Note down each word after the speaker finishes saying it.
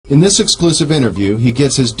In this exclusive interview, he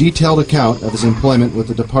gives his detailed account of his employment with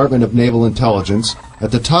the Department of Naval Intelligence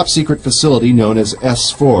at the top-secret facility known as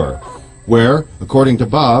S4, where, according to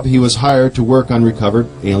Bob, he was hired to work on recovered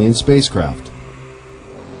alien spacecraft.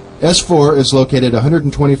 S4 is located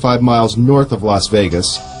 125 miles north of Las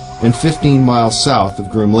Vegas and 15 miles south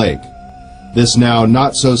of Groom Lake. This now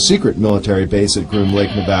not-so-secret military base at Groom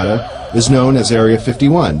Lake, Nevada, is known as Area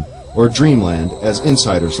 51, or Dreamland, as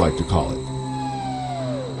insiders like to call it.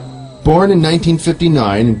 Born in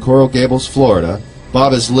 1959 in Coral Gables, Florida,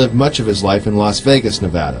 Bob has lived much of his life in Las Vegas,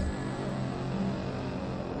 Nevada.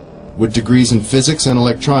 With degrees in physics and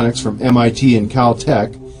electronics from MIT and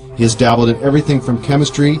Caltech, he has dabbled in everything from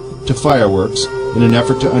chemistry to fireworks in an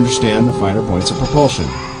effort to understand the finer points of propulsion.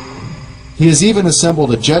 He has even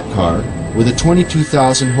assembled a jet car with a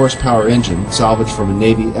 22,000 horsepower engine salvaged from a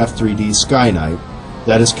Navy F-3D Skynight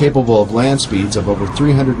that is capable of land speeds of over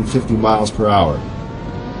 350 miles per hour.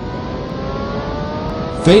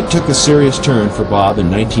 Fate took a serious turn for Bob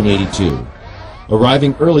in 1982.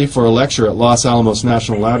 Arriving early for a lecture at Los Alamos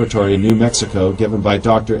National Laboratory in New Mexico given by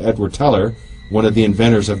Dr. Edward Teller, one of the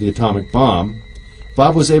inventors of the atomic bomb,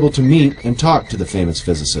 Bob was able to meet and talk to the famous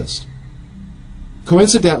physicist.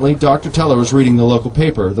 Coincidentally, Dr. Teller was reading the local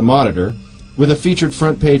paper, The Monitor, with a featured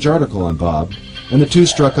front-page article on Bob, and the two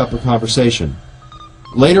struck up a conversation.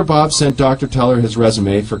 Later, Bob sent Dr. Teller his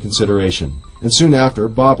resume for consideration, and soon after,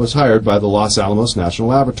 Bob was hired by the Los Alamos National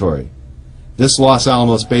Laboratory. This Los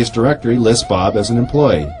Alamos-based directory lists Bob as an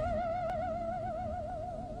employee.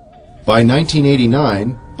 By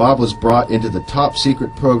 1989, Bob was brought into the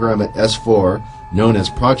top-secret program at S4 known as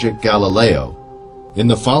Project Galileo. In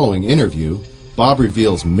the following interview, Bob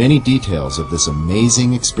reveals many details of this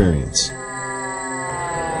amazing experience.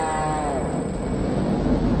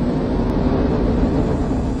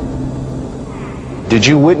 Did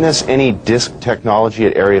you witness any disk technology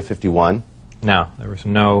at Area 51? No, there was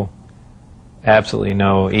absolutely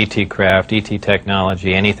no ET craft, ET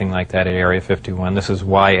technology, anything like that at Area 51. This is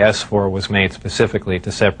why S4 was made specifically to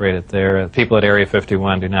separate it there. People at Area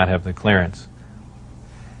 51 do not have the clearance.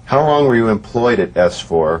 How long were you employed at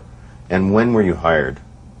S4, and when were you hired?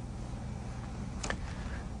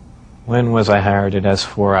 When was I hired at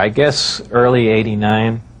S4? I guess early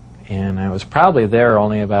 '89. And I was probably there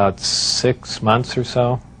only about 6 months or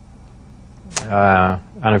so, on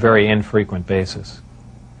a very infrequent basis.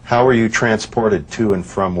 How were you transported to and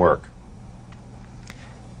from work?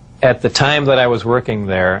 At the time that I was working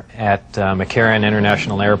there at McCarran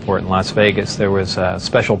International Airport in Las Vegas, there was a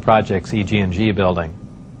Special Projects EG&G building.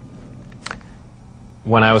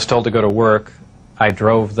 When I was told to go to work, I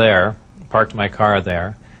drove there, parked my car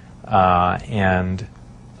there, and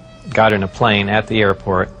got in a plane at the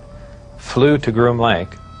airport, flew to Groom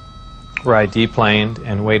Lake, where I deplaned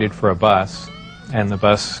and waited for a bus, and the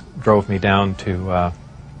bus drove me down to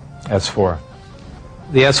S4.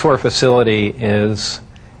 The S4 facility is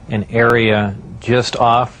an area just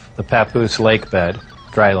off the Papoose lake bed,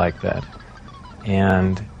 dry lake bed,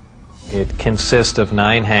 and it consists of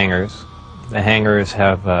 9 hangars. The hangars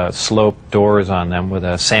have sloped doors on them with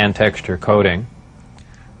a sand texture coating.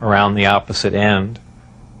 Around the opposite end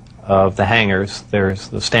of the hangars, there's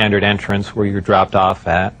the standard entrance where you're dropped off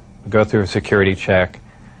at, go through a security check,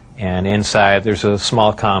 and inside there's a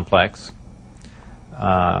small complex.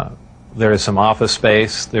 There is some office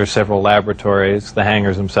space, there's several laboratories, the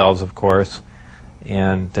hangars themselves, of course,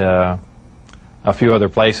 and a few other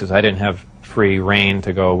places. I didn't have free rein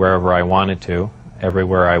to go wherever I wanted to.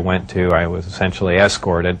 Everywhere I went to, I was essentially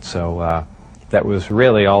escorted, so that was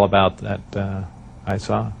really all about that I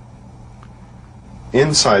saw.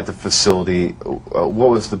 Inside the facility, what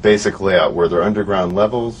was the basic layout? Were there underground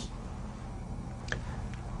levels?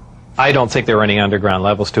 I don't think there were any underground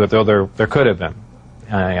levels to it, though there could have been.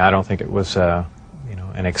 I don't think it was an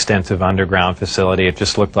extensive underground facility. It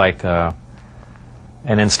just looked like an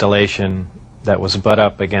installation that was butt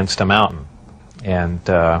up against a mountain. And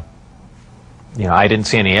I didn't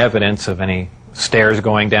see any evidence of any stairs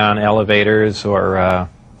going down, elevators, or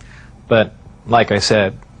but like I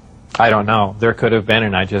said, I don't know. There could have been,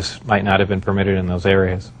 and I just might not have been permitted in those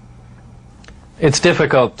areas. It's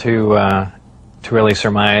difficult to really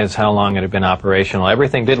surmise how long it had been operational.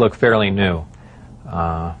 Everything did look fairly new.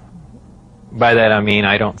 By that I mean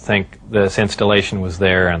I don't think this installation was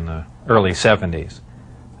there in the early 70s.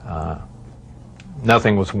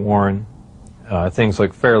 Nothing was worn. Things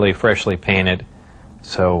looked fairly freshly painted.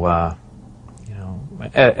 So,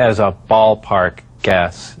 as a ballpark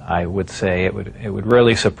guess, I would say it would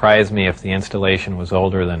really surprise me if the installation was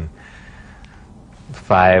older than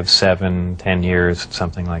 5, 7, 10 years,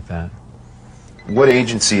 something like that. What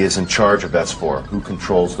agency is in charge of S4? Who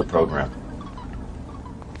controls the program?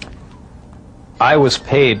 I was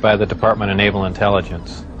paid by the Department of Naval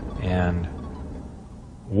Intelligence, and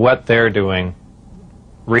what they're doing,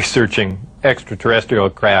 researching extraterrestrial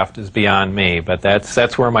craft, is beyond me, but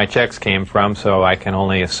that's where my checks came from, so I can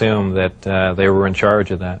only assume that they were in charge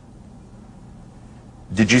of that.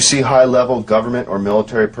 Did you see high-level government or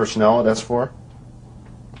military personnel at S4?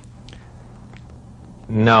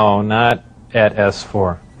 No, not at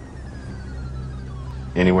S4.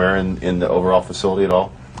 Anywhere in the overall facility at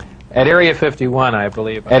all? At Area 51, I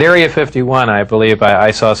believe. At Area 51, I believe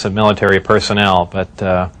I saw some military personnel, but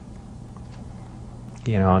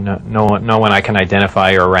you know, no one I can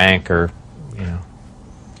identify or rank or, you know.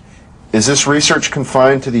 Is this research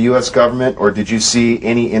confined to the U.S. government, or did you see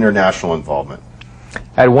any international involvement?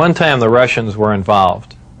 At one time, the Russians were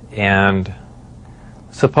involved, and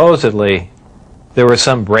supposedly there was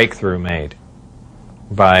some breakthrough made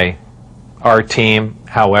by our team.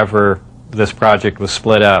 However, this project was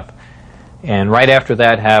split up. And right after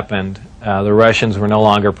that happened, the Russians were no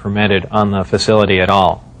longer permitted on the facility at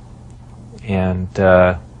all. And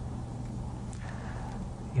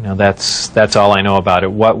you know, that's all I know about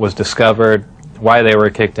it. What was discovered, why they were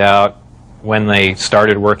kicked out, when they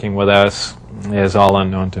started working with us, is all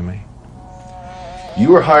unknown to me. You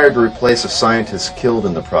were hired to replace a scientist killed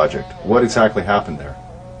in the project. What exactly happened there?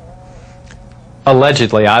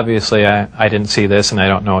 Allegedly, obviously, I didn't see this, and I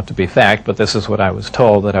don't know it to be fact, but this is what I was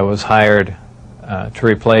told, that I was hired to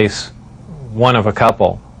replace one of a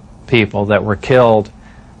couple people that were killed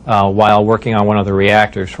while working on one of the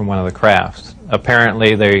reactors from one of the crafts.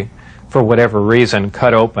 Apparently, they, for whatever reason,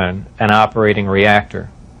 cut open an operating reactor,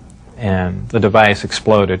 and the device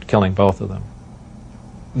exploded, killing both of them.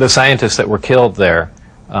 The scientists that were killed there,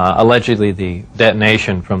 allegedly the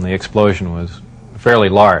detonation from the explosion was fairly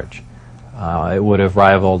large. It would have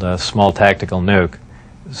rivaled a small tactical nuke.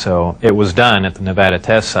 So it was done at the Nevada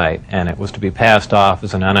test site, and it was to be passed off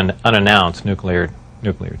as an unannounced nuclear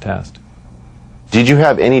test. Did you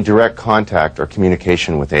have any direct contact or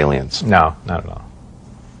communication with aliens? No, not at all.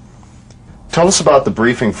 Tell us about the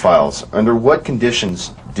briefing files. Under what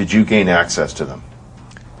conditions did you gain access to them?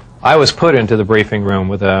 I was put into the briefing room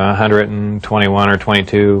with 121 or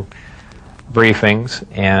 22 briefings,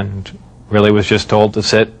 and really was just told to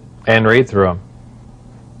sit and read through them.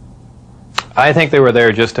 I think they were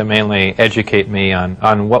there just to mainly educate me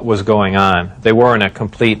on what was going on. They weren't a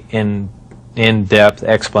complete in-depth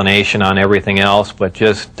explanation on everything else, but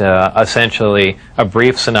just essentially a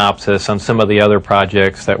brief synopsis on some of the other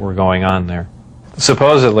projects that were going on there.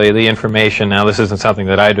 Supposedly, the information, now this isn't something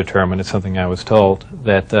that I determined, it's something I was told,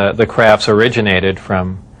 that the crafts originated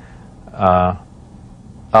from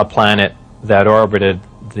a planet that orbited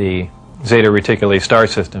the Zeta Reticuli star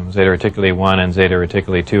system. Zeta Reticuli 1 and Zeta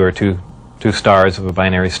Reticuli 2 are two stars of a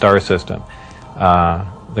binary star system.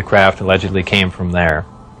 The craft allegedly came from there.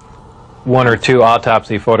 One or two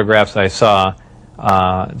autopsy photographs I saw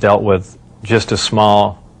dealt with just a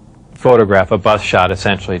small photograph, a bust shot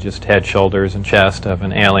essentially, just head, shoulders, and chest of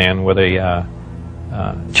an alien with a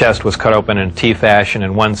chest was cut open in a T fashion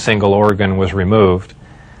and one single organ was removed.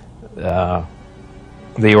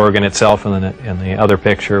 The organ itself in the other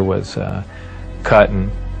picture was cut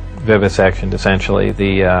and vivisectioned essentially.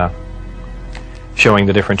 Showing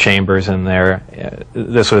the different chambers in there.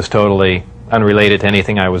 This was totally unrelated to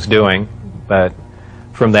anything I was doing, but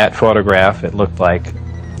from that photograph it looked like,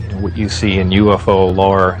 you know, what you see in UFO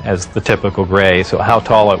lore as the typical gray. So how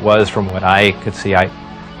tall it was from what I could see, I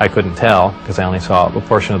couldn't tell because I only saw a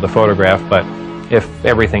portion of the photograph, but if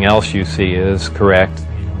everything else you see is correct,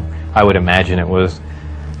 you know, I would imagine it was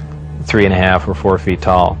 3.5 or 4 feet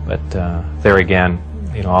tall. But there again,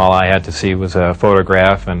 you know, all I had to see was a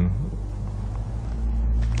photograph, and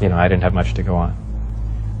you know, I didn't have much to go on.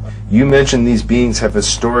 You mentioned these beings have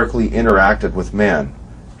historically interacted with man.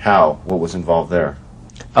 How? What was involved there?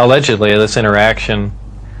 Allegedly, this interaction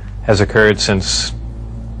has occurred since,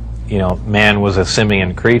 you know, man was a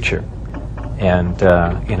simian creature, and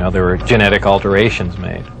you know, there were genetic alterations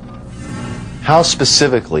made. How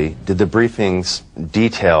specifically did the briefings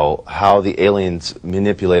detail how the aliens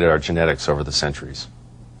manipulated our genetics over the centuries?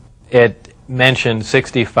 It mentioned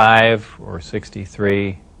 65 or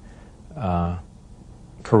 63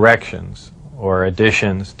 corrections or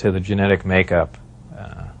additions to the genetic makeup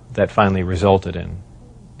that finally resulted in,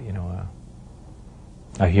 you know,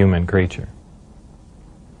 a human creature.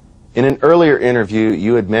 In an earlier interview,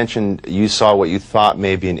 you had mentioned you saw what you thought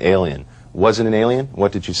may be an alien. Was it an alien?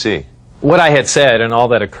 What did you see? What I had said and all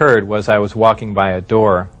that occurred was I was walking by a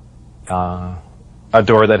door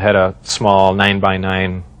that had a small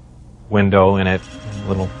 9x9 window in it,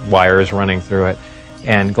 little wires running through it,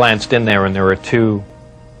 and glanced in there, and there were two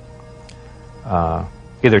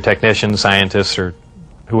either technicians, scientists, or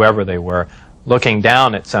whoever they were, looking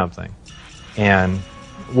down at something. And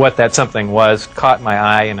what that something was caught my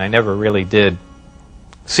eye, and I never really did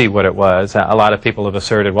see what it was. A lot of people have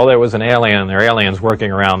asserted, well, there was an alien, there are aliens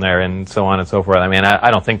working around there, and so on and so forth. I mean,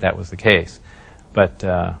 I don't think that was the case. But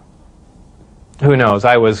who knows?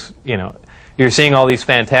 I was, you know, you're seeing all these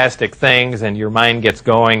fantastic things, and your mind gets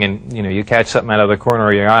going, and, you know, you catch something out of the corner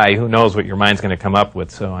of your eye, who knows what your mind's going to come up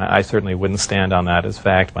with. So I certainly wouldn't stand on that as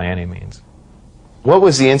fact by any means. What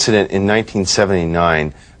was the incident in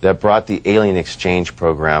 1979 that brought the alien exchange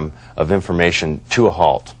program of information to a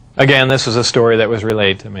halt? Again, this is a story that was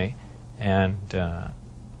relayed to me, and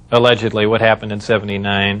allegedly what happened in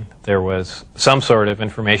 '79, there was some sort of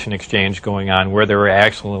information exchange going on where there were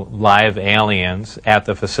actual live aliens at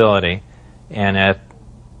the facility, and at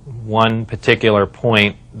one particular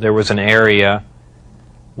point there was an area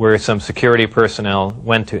where some security personnel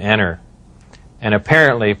went to enter, and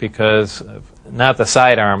apparently because of not the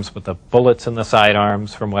sidearms but the bullets in the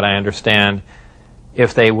sidearms, from what I understand,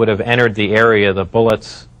 if they would have entered the area, the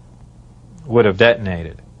bullets would have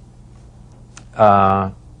detonated.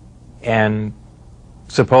 And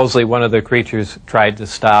supposedly one of the creatures tried to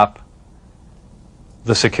stop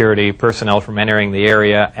the security personnel from entering the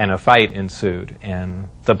area, and a fight ensued. And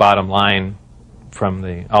the bottom line from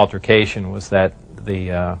the altercation was that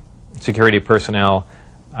the security personnel,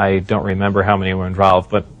 I don't remember how many were involved,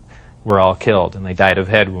 but were all killed, and they died of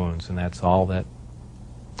head wounds, and that's all that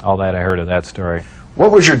I heard of that story.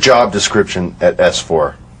 What was your job description at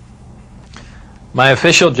S4? My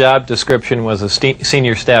official job description was a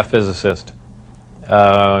senior staff physicist.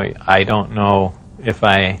 I don't know if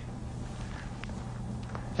I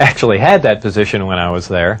actually had that position when I was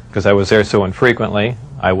there, because I was there so infrequently.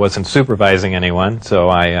 I wasn't supervising anyone, so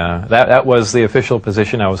that was the official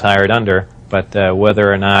position I was hired under. But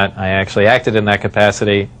whether or not I actually acted in that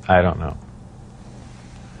capacity, I don't know.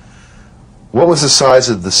 What was the size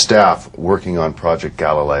of the staff working on Project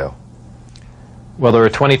Galileo? Well, there were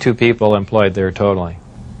 22 people employed there totally.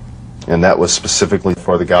 And that was specifically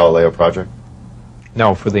for the Galileo project?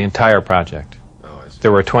 No, for the entire project. Oh, I see.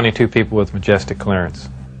 There were 22 people with majestic clearance.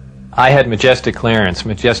 I had majestic clearance.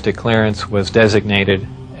 Majestic clearance was designated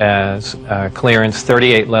as clearance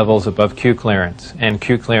 38 levels above Q clearance, and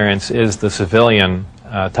Q clearance is the civilian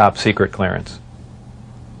top secret clearance.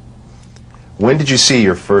 When did you see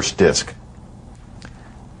your first disc?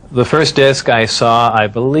 The first disc I saw, I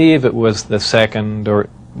believe it was the second, or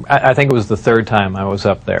I think it was the third time I was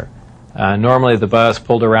up there. Normally the bus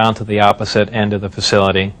pulled around to the opposite end of the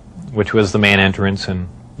facility, which was the main entrance, and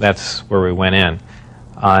that's where we went in.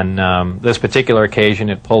 On this particular occasion,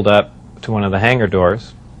 it pulled up to one of the hangar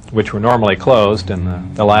doors, which were normally closed,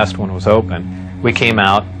 and the last one was open. We came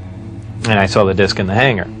out, and I saw the disc in the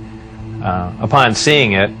hangar. Upon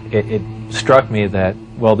seeing it, it struck me that,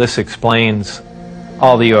 well, this explains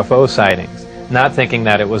all the UFO sightings, not thinking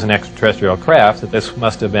that it was an extraterrestrial craft, that this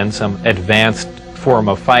must have been some advanced form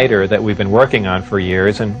of fighter that we've been working on for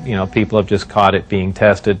years, and, you know, people have just caught it being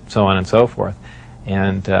tested, so on and so forth.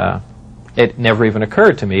 And it never even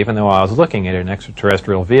occurred to me, even though I was looking at an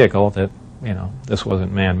extraterrestrial vehicle, that, you know, this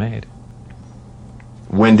wasn't man-made.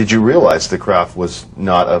 When did you realize the craft was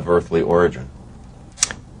not of earthly origin?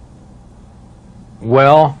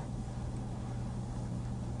 Well,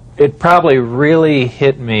 it probably really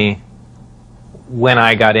hit me when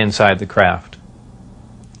I got inside the craft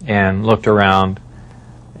and looked around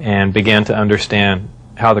and began to understand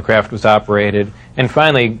how the craft was operated, and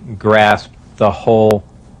finally grasped the whole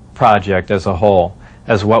project as a whole,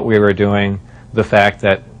 as what we were doing, the fact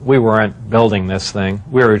that we weren't building this thing,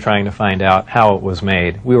 we were trying to find out how it was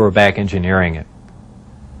made. We were back engineering it.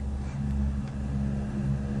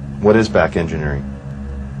 What is back engineering?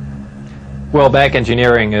 Well, back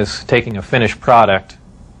engineering is taking a finished product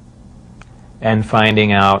and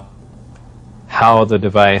finding out how the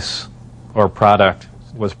device or product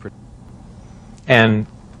was produced, and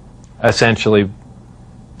essentially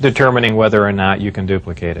determining whether or not you can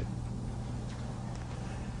duplicate it.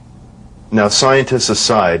 Now, scientists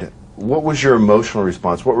aside, what was your emotional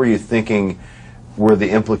response? What were you thinking were the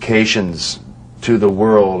implications to the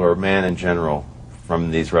world or man in general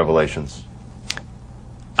from these revelations?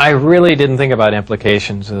 I really didn't think about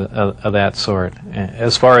implications of that sort.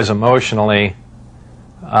 As far as emotionally,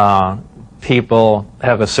 people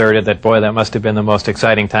have asserted that, boy, that must have been the most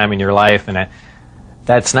exciting time in your life, and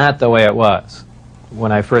that's not the way it was.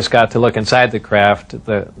 When I first got to look inside the craft,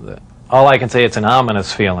 all I can say, it's an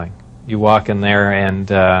ominous feeling. You walk in there, and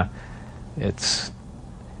it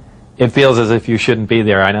it feels as if you shouldn't be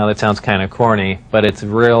there. I know that sounds kind of corny, but it's a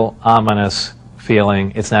real ominous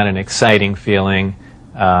feeling. It's not an exciting feeling.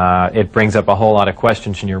 It brings up a whole lot of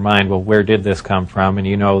questions in your mind. Well, where did this come from? And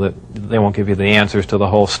you know that they won't give you the answers to the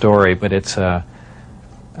whole story, but it's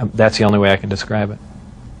that's the only way I can describe it.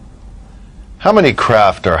 How many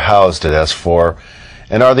craft are housed at S4,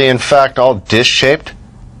 and are they in fact all dish-shaped?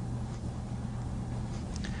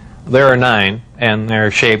 There are 9, and their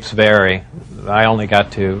shapes vary. I only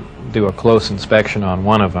got to do a close inspection on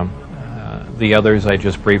one of them. The others I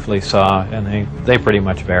just briefly saw, and they pretty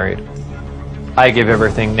much varied. I give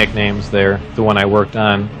everything nicknames there. The one I worked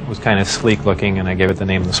on was kind of sleek looking, and I gave it the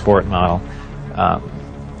name the Sport model.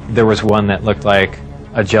 There was one that looked like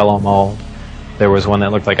a Jello mold. There was one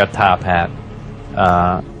that looked like a top hat.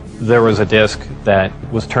 There was a disc that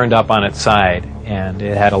was turned up on its side, and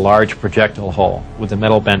it had a large projectile hole with the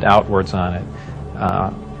metal bent outwards on it.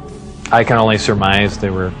 I can only surmise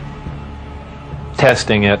they were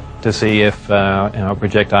testing it to see if a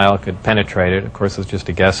projectile could penetrate it. Of course, it's just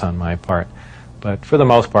a guess on my part, but for the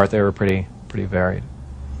most part, they were pretty varied.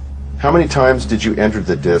 How many times did you enter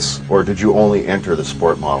the disc, or did you only enter the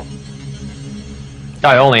Sport model?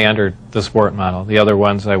 I only entered the Sport model. The other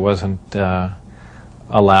ones I wasn't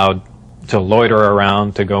allowed to loiter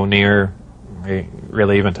around, to go near,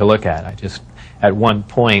 really even to look at. I just, at one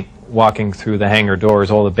point, walking through the hangar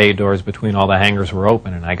doors, all the bay doors between all the hangars were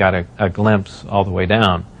open, and I got a glimpse all the way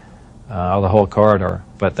down, the whole corridor,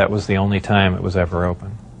 but that was the only time it was ever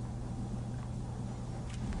open.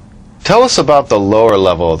 Tell us about the lower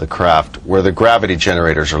level of the craft, where the gravity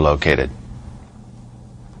generators are located.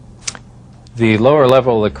 The lower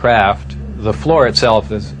level of the craft, the floor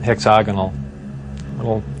itself is hexagonal,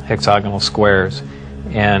 little hexagonal squares,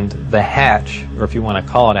 and the hatch, or if you want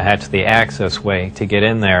to call it a hatch, the access way to get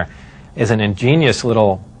in there is an ingenious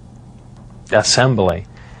little assembly.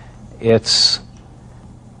 It's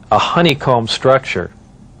a honeycomb structure,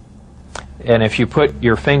 and if you put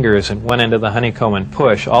your fingers in one end of the honeycomb and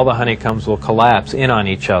push, all the honeycombs will collapse in on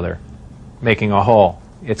each other, making a hole.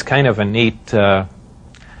 It's kind of a neat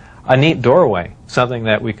doorway, something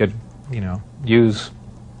that we could, use.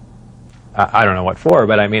 I don't know what for,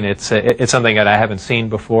 but I mean, it's something that I haven't seen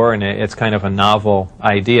before, and it's kind of a novel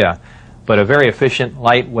idea, but a very efficient,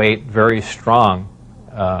 lightweight, very strong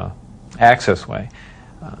access way.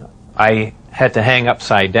 I had to hang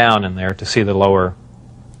upside down in there to see the lower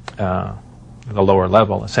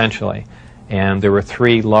level, essentially, and there were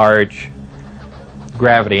 3 large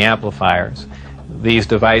gravity amplifiers. These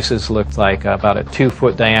devices looked like about a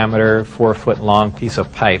 2-foot diameter, 4-foot long piece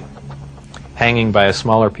of pipe hanging by a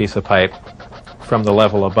smaller piece of pipe from the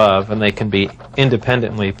level above, and they can be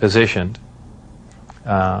independently positioned,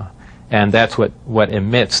 and that's what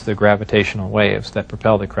emits the gravitational waves that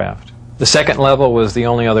propel the craft. The second level was the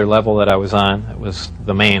only other level that I was on. It was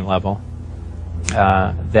the main level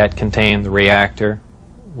that contained the reactor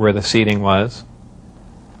where the seating was,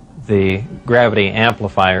 the gravity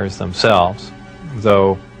amplifiers themselves,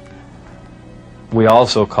 though we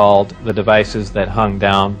also called the devices that hung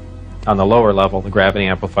down on the lower level the gravity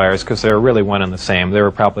amplifiers, because they were really one and the same. They were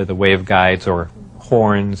probably the wave guides or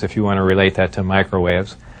horns, if you want to relate that to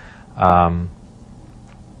microwaves.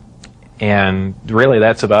 And really,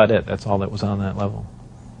 that's about it. That's all that was on that level.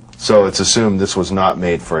 So it's assumed this was not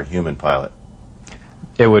made for a human pilot.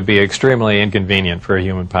 It would be extremely inconvenient for a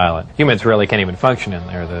human pilot. Humans really can't even function in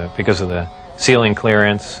there because of the ceiling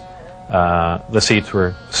clearance. The seats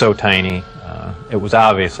were so tiny. It was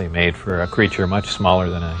obviously made for a creature much smaller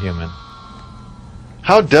than a human.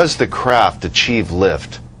 How does the craft achieve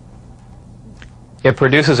lift? It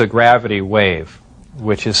produces a gravity wave,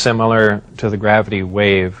 which is similar to the gravity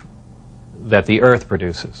wave that the Earth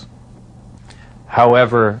produces.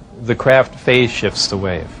 However, the craft phase shifts the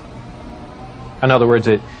wave. In other words,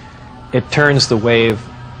 it turns the wave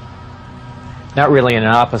not really in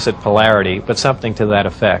an opposite polarity, but something to that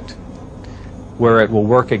effect, where it will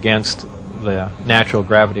work against the natural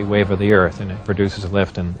gravity wave of the Earth, and it produces a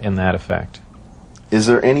lift in that effect. Is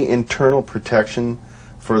there any internal protection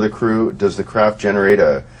for the crew? Does the craft generate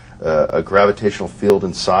a gravitational field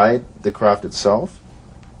inside the craft itself?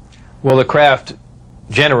 Well, the craft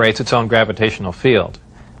generates its own gravitational field.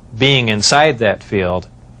 Being inside that field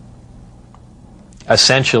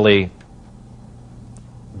essentially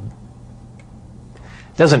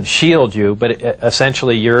doesn't shield you, but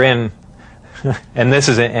essentially you're in, and this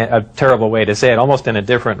is a terrible way to say it, almost in a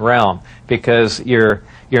different realm, because you're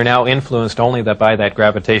now influenced only by that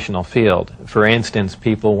gravitational field. For instance,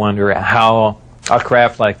 people wonder how a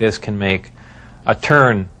craft like this can make a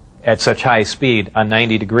turn at such high speed, a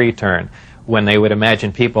 90-degree turn. when they would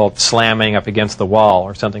imagine people slamming up against the wall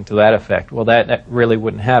or something to that effect. Well, that really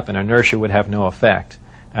wouldn't happen. Inertia would have no effect.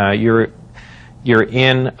 You're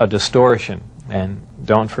in a distortion, and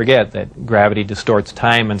don't forget that gravity distorts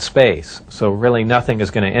time and space, so really nothing is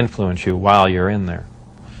going to influence you while you're in there.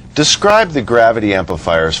 Describe the gravity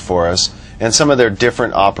amplifiers for us and some of their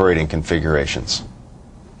different operating configurations.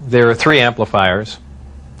 There are 3 amplifiers.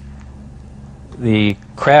 The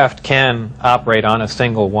craft can operate on a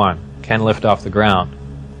single one, can lift off the ground.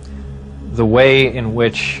 The way in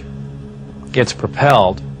which it's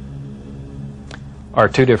propelled are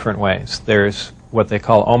 2 different ways. There's what they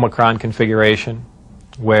call Omicron configuration,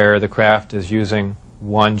 where the craft is using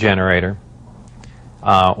one generator,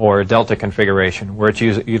 or Delta configuration, where it's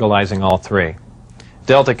utilizing all 3.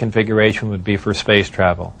 Delta configuration would be for space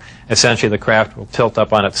travel. Essentially, the craft will tilt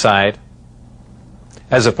up on its side,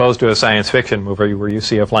 as opposed to a science fiction movie where you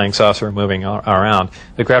see a flying saucer moving around.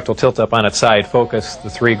 The craft will tilt up on its side, focus the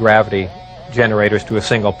 3 gravity generators to a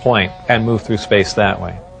single point, and move through space that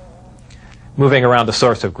way. Moving around the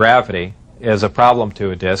source of gravity is a problem to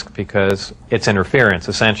a disk because it's interference,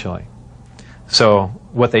 essentially. So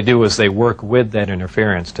what they do is they work with that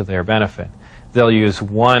interference to their benefit. They'll use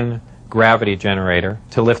one gravity generator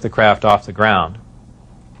to lift the craft off the ground.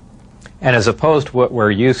 And as opposed to what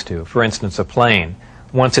we're used to, for instance, a plane,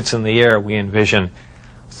 once it's in the air, we envision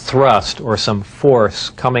thrust or some force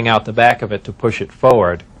coming out the back of it to push it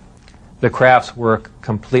forward. The crafts work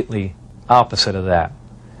completely opposite of that.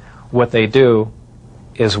 What they do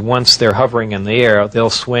is once they're hovering in the air, they'll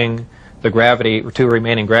swing the 2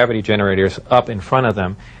 remaining gravity generators up in front of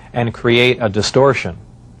them and create a distortion,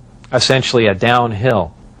 essentially a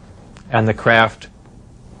downhill. And the craft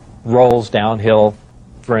rolls downhill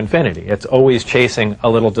for infinity. It's always chasing a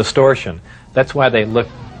little distortion. That's why they look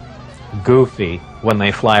goofy when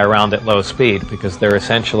they fly around at low speed, because they're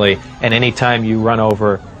essentially, and any time you run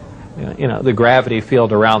over, the gravity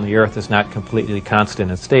field around the Earth is not completely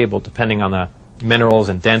constant and stable, depending on the minerals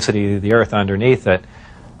and density of the Earth underneath it.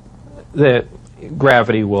 The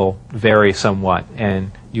gravity will vary somewhat,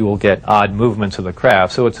 and you will get odd movements of the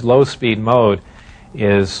craft. So its low speed mode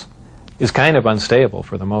is kind of unstable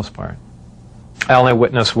for the most part. I only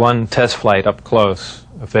witnessed one test flight up close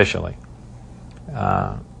officially.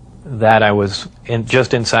 That I was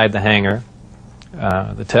just inside the hangar.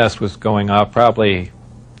 The test was going off probably,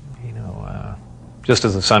 just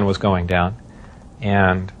as the sun was going down,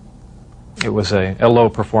 and it was a low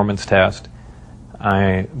performance test.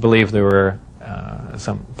 I believe there were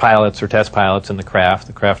some pilots or test pilots in the craft.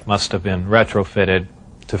 The craft must have been retrofitted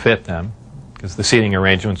to fit them, because the seating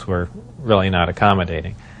arrangements were really not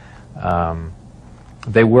accommodating.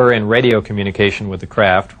 They were in radio communication with the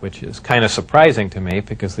craft, which is kind of surprising to me,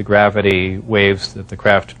 because the gravity waves that the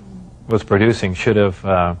craft was producing should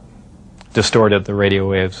have distorted the radio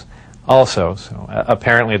waves also. So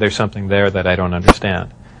apparently there's something there that I don't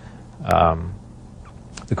understand.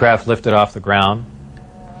 The craft lifted off the ground,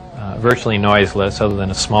 virtually noiseless, other than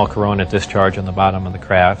a small corona discharge on the bottom of the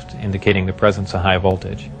craft, indicating the presence of high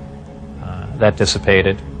voltage. That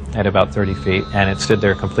dissipated at about 30 feet, and it stood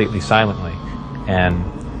there completely silently, and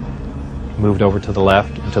moved over to the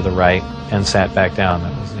left and to the right, and sat back down.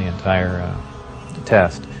 That was the entire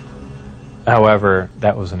test. However,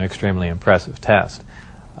 that was an extremely impressive test.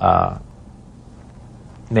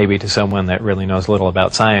 Maybe to someone that really knows little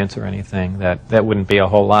about science or anything, that wouldn't be a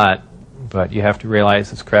whole lot, but you have to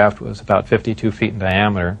realize this craft was about 52 feet in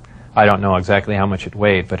diameter. I don't know exactly how much it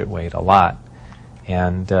weighed, but it weighed a lot.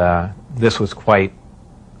 And this was quite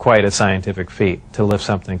a scientific feat, to lift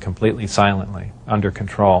something completely silently, under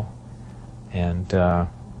control, and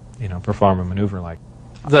perform a maneuver like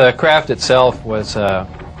that. The craft itself was,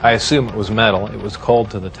 I assume it was metal. It was cold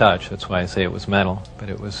to the touch, that's why I say it was metal, but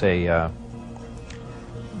it was a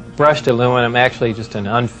brushed aluminum, actually just an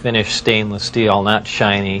unfinished stainless steel, not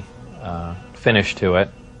shiny, finish to it.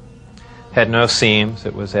 Had no seams.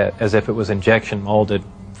 It was as if it was injection molded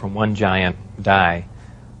from one giant die.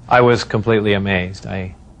 I was completely amazed.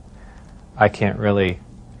 I can't really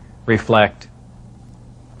reflect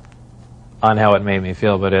on how it made me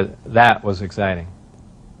feel, but that was exciting.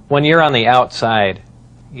 When you're on the outside,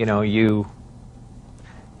 you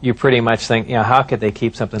pretty much think, how could they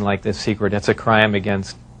keep something like this secret? It's a crime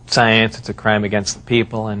against science, it's a crime against the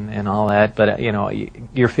people and all that, but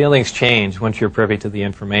your feelings change once you're privy to the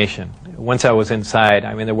information. Once I was inside,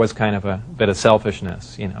 there was kind of a bit of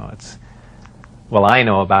selfishness. It's, well, I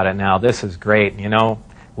know about it now, this is great,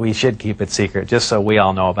 we should keep it secret just so we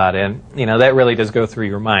all know about it. And that really does go through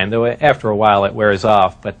your mind, though after a while it wears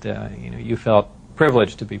off, but you felt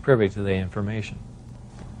privileged to be privy to the information.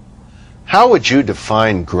 How would you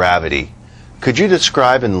define gravity Could you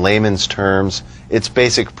describe in layman's terms its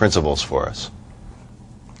basic principles for us?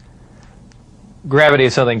 Gravity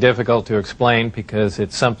is something difficult to explain because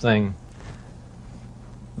it's something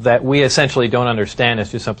that we essentially don't understand.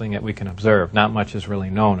 It's just something that we can observe. Not much is really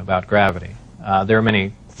known about gravity. There are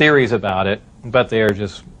many theories about it, but they are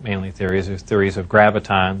just mainly theories. There's theories of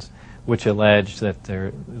gravitons, which allege that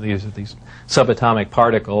these are these subatomic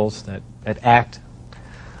particles that act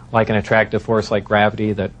like an attractive force like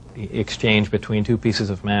gravity that exchange between two pieces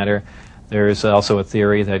of matter. There's also a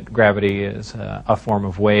theory that gravity is a form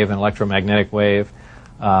of wave, an electromagnetic wave.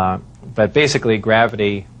 But basically,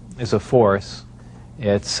 gravity is a force.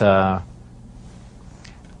 It's the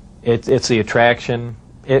attraction.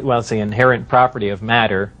 It's the inherent property of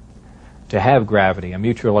matter to have gravity, a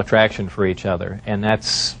mutual attraction for each other, and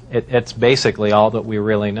it's basically all that we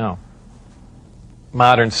really know.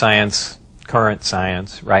 Modern science, current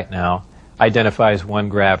science, right now, identifies one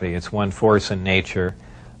gravity. It's one force in nature.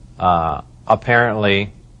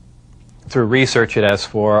 Apparently, through research at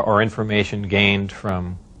S4 or information gained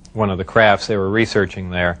from one of the crafts they were researching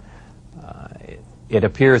there, it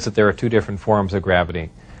appears that there are two different forms of gravity.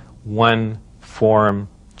 One form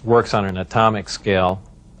works on an atomic scale,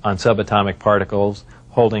 on subatomic particles,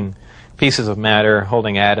 holding pieces of matter,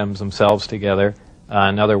 holding atoms themselves together.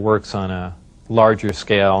 Another works on a larger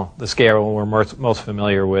scale, the scale we're most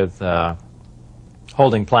familiar with,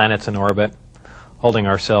 holding planets in orbit, holding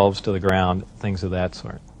ourselves to the ground, things of that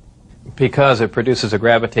sort. Because it produces a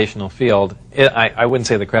gravitational field, I wouldn't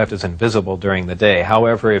say the craft is invisible during the day.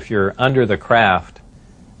 However, if you're under the craft,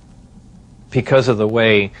 because of the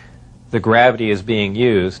way the gravity is being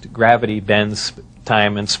used, gravity bends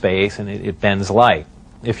time and space, and it bends light.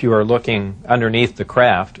 If you are looking underneath the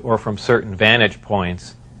craft or from certain vantage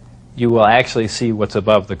points, you will actually see what's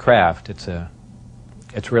above the craft.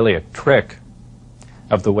 It's really a trick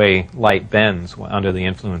of the way light bends under the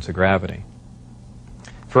influence of gravity.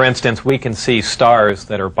 For instance, we can see stars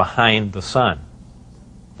that are behind the sun,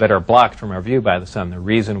 that are blocked from our view by the sun. The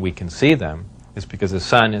reason we can see them is because the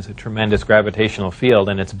sun is a tremendous gravitational field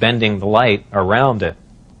and it's bending the light around it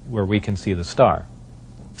where we can see the star.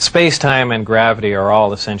 Space-time and gravity are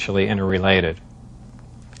all essentially interrelated.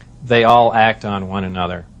 They all act on one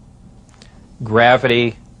another.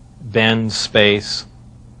 Gravity bends space.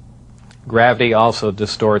 Gravity also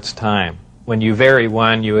distorts time. When you vary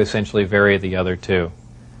one, you essentially vary the other two.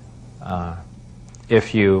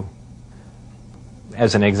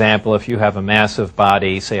 As an example, if you have a massive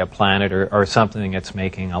body, say a planet or something that's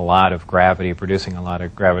making a lot of gravity, producing a lot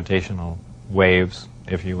of gravitational waves,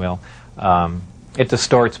 if you will, it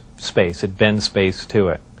distorts space. It bends space to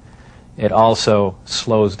it. It also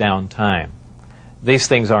slows down time. These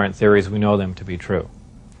things aren't theories. We know them to be true.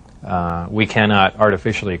 We cannot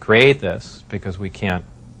artificially create this because we can't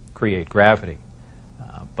create gravity.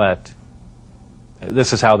 But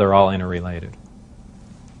this is how they're all interrelated.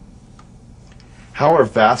 How are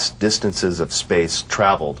vast distances of space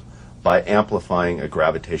traveled by amplifying a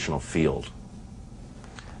gravitational field?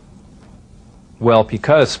 Well,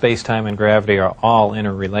 because space-time and gravity are all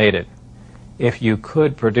interrelated, if you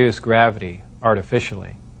could produce gravity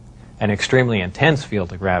artificially, an extremely intense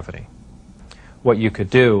field of gravity, what you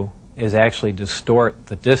could do is actually distort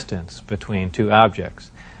the distance between two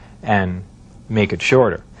objects and make it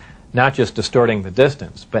shorter. Not just distorting the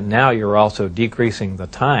distance, but now you're also decreasing the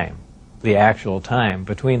time, the actual time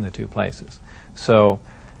between the two places. So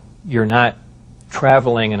you're not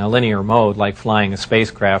traveling in a linear mode like flying a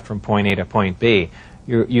spacecraft from point A to point B.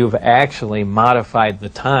 You've actually modified the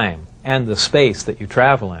time and the space that you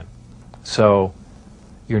travel in. So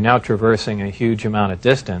you're now traversing a huge amount of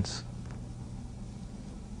distance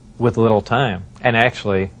with little time, and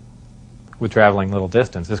actually with traveling little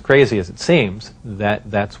distance. As crazy as it seems,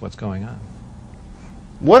 that's what's going on.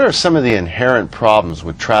 What are some of the inherent problems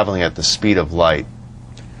with traveling at the speed of light?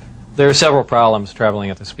 There are several problems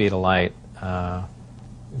traveling at the speed of light.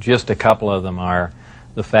 Just a couple of them are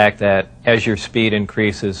the fact that as your speed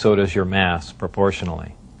increases, so does your mass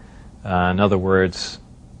proportionally. In other words,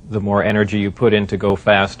 the more energy you put in to go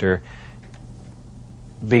faster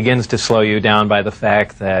begins to slow you down by the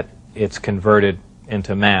fact that it's converted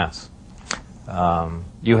into mass.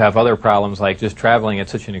 You have other problems like just traveling at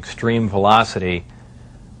such an extreme velocity,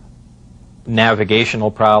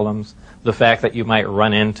 navigational problems, the fact that you might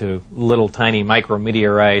run into little tiny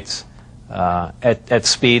micrometeorites at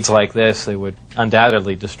speeds like this. They would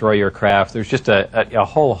undoubtedly destroy your craft. There's just a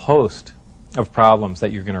whole host of problems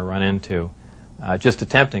that you're going to run into just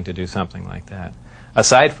attempting to do something like that.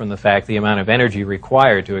 Aside from the fact the amount of energy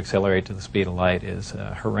required to accelerate to the speed of light is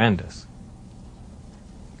horrendous.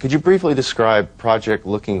 Could you briefly describe Project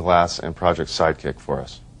Looking Glass and Project Sidekick for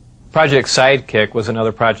us? Project Sidekick was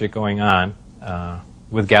another project going on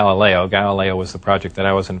with Galileo. Galileo was the project that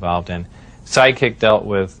I was involved in. Sidekick dealt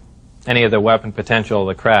with any of the weapon potential of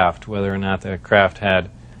the craft, whether or not the craft had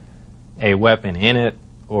a weapon in it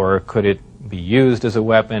or could it be used as a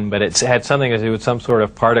weapon, but it had something to do with some sort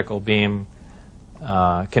of particle beam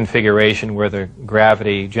configuration where the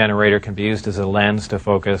gravity generator can be used as a lens to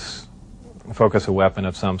focus a weapon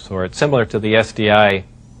of some sort, similar to the SDI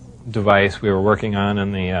device we were working on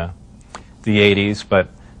in the 80s, but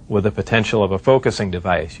with the potential of a focusing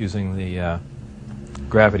device using the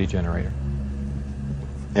gravity generator.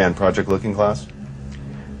 And Project Looking Glass?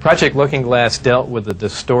 Project Looking Glass dealt with the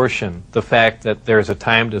distortion, the fact that there's a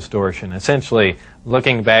time distortion, essentially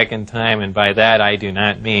looking back in time, and by that I do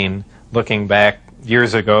not mean looking back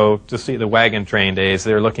years ago to see the wagon train days.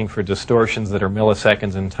 They're looking for distortions that are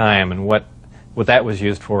milliseconds in time, and what that was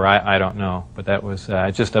used for, I don't know, but that was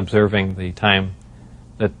just observing the time,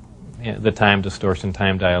 the time distortion,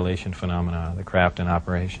 time dilation phenomena of the craft in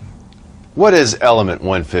operation. What is element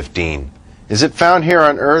 115? Is it found here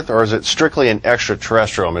on Earth, or is it strictly an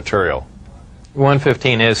extraterrestrial material?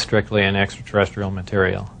 115 is strictly an extraterrestrial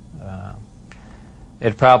material.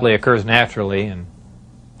 It probably occurs naturally in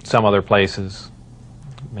some other places,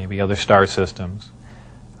 maybe other star systems.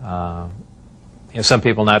 Some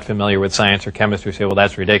people not familiar with science or chemistry say, well,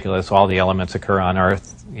 that's ridiculous, all the elements occur on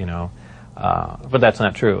Earth, but that's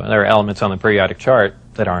not true. There are elements on the periodic chart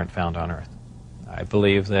that aren't found on Earth. I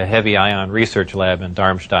believe the Heavy Ion Research Lab in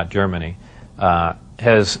Darmstadt, Germany,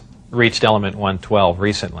 has reached element 112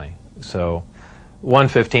 recently. So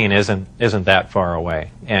 115 isn't that far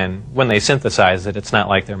away. And when they synthesize it, it's not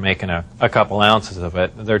like they're making a couple ounces of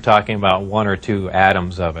it. They're talking about 1 or 2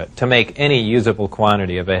 atoms of it. To make any usable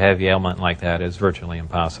quantity of a heavy element like that is virtually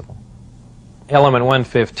impossible. Element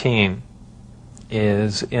 115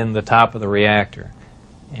 is in the top of the reactor.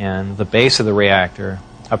 And the base of the reactor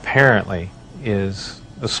apparently is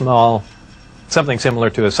a small, something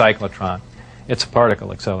similar to a cyclotron. It's a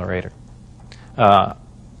particle accelerator.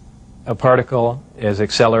 A particle is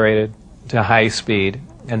accelerated to high speed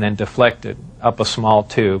and then deflected up a small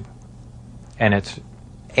tube, and it's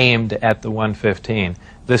aimed at the 115.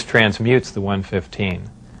 This transmutes the 115,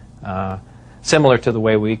 similar to the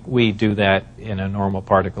way we do that in a normal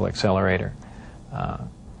particle accelerator.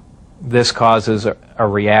 This causes a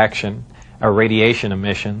reaction, a radiation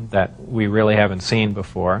emission that we really haven't seen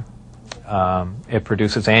before. It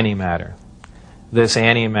produces antimatter. This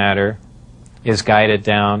antimatter is guided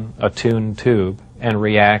down a tuned tube and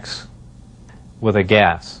reacts with a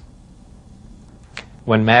gas.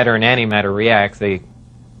 When matter and antimatter react, they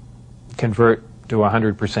convert to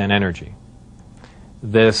 100% energy.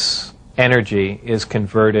 This energy is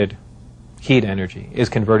converted, heat energy, is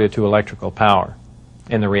converted to electrical power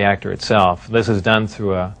in the reactor itself. This is done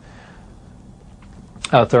through a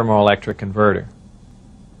thermoelectric converter.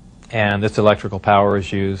 And this electrical power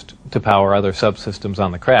is used to power other subsystems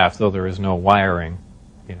on the craft, though there is no wiring.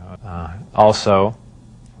 Also,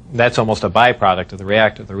 that's almost a byproduct of the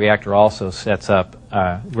reactor. The reactor also sets up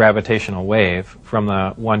a gravitational wave from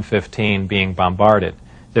the 115 being bombarded.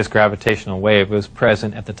 This gravitational wave is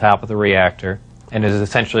present at the top of the reactor and is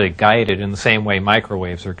essentially guided in the same way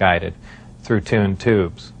microwaves are guided through tuned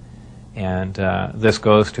tubes. And this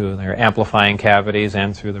goes to their amplifying cavities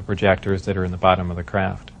and through the projectors that are in the bottom of the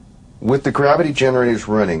craft. With the gravity generators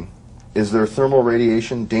running, is there thermal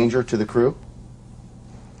radiation danger to the crew?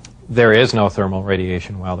 There is no thermal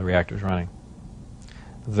radiation while the reactor is running.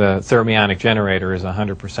 The thermionic generator is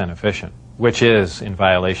 100% efficient, which is in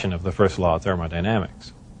violation of the first law of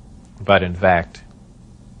thermodynamics. But in fact,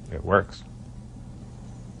 it works.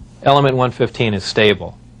 Element 115 is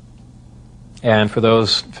stable. And for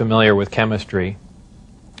those familiar with chemistry,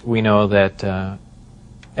 we know that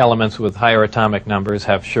elements with higher atomic numbers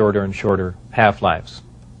have shorter and shorter half-lives.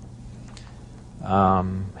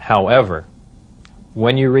 However,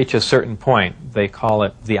 when you reach a certain point, they call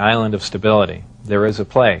it the island of stability. There is a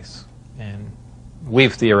place, and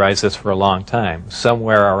we've theorized this for a long time.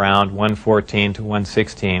 Somewhere around 114 to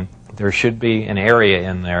 116, there should be an area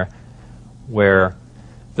in there where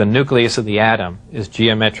the nucleus of the atom is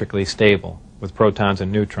geometrically stable with protons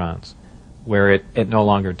and neutrons, where it no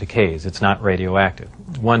longer decays. It's not radioactive.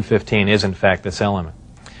 115 is, in fact, this element.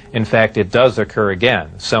 In fact, it does occur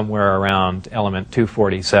again somewhere around element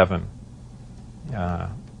 247. Of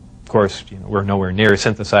course, we're nowhere near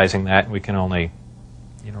synthesizing that. We can only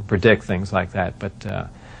predict things like that, but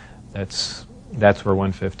that's where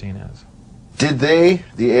 115 is. Did the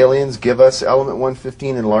aliens, give us element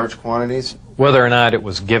 115 in large quantities? Whether or not it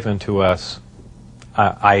was given to us,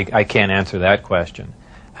 I can't answer that question.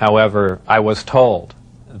 However, I was told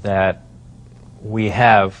that we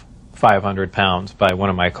have 500 pounds by one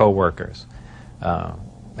of my coworkers.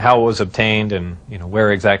 How it was obtained and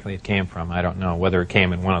where exactly it came from, I don't know. Whether it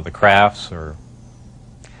came in one of the crafts or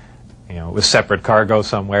it was separate cargo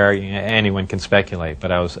somewhere. Anyone can speculate,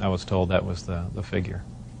 but I was told that was the figure.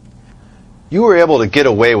 You were able to get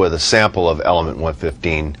away with a sample of element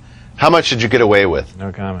 115. How much did you get away with?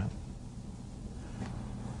 No comment.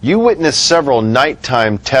 You witnessed several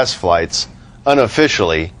nighttime test flights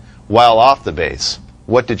unofficially while off the base.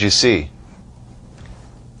 What did you see?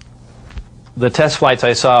 The test flights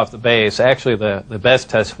I saw off the base, actually the best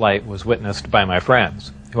test flight was witnessed by my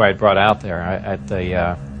friends who I had brought out there. At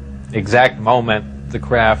the exact moment the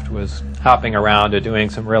craft was hopping around and doing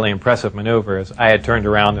some really impressive maneuvers, I had turned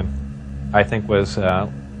around and I think was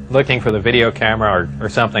looking for the video camera or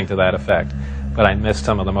something to that effect, but I missed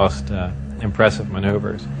some of the most impressive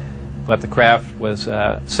maneuvers. But the craft was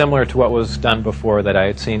similar to what was done before that I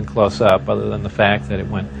had seen close up, other than the fact that it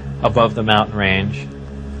went above the mountain range,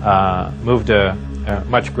 moved a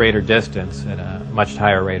much greater distance at a much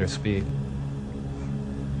higher rate of speed.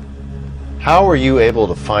 How were you able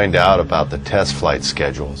to find out about the test flight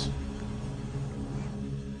schedules?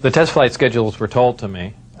 The test flight schedules were told to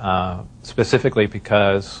me specifically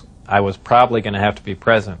because I was probably going to have to be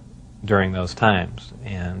present during those times.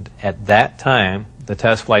 And at that time, the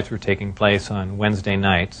test flights were taking place on Wednesday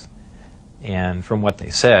nights. And from what they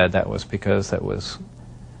said, that was because that was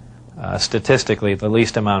statistically the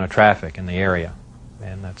least amount of traffic in the area.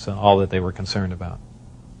 And that's all that they were concerned about.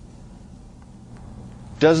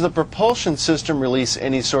 Does the propulsion system release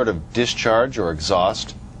any sort of discharge or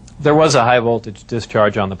exhaust? There was a high voltage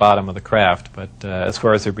discharge on the bottom of the craft, but as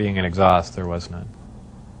far as there being an exhaust, there was none.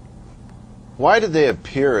 Why did they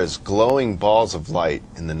appear as glowing balls of light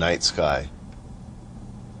in the night sky?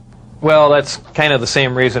 Well, that's kind of the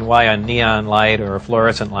same reason why a neon light or a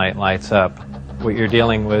fluorescent light lights up. What you're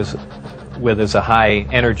dealing with is a high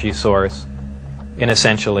energy source in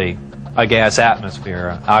essentially a gas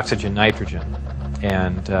atmosphere, oxygen, nitrogen.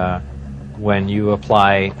 And when you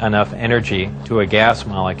apply enough energy to a gas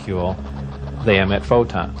molecule, they emit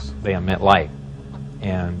photons, they emit light.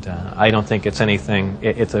 And I don't think it's anything,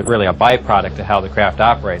 it's really a byproduct of how the craft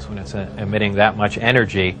operates. When it's emitting that much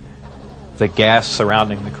energy, the gas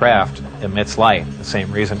surrounding the craft emits light, the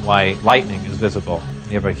same reason why lightning is visible.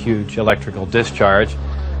 You have a huge electrical discharge,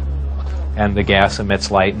 and the gas emits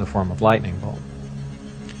light in the form of lightning bolt.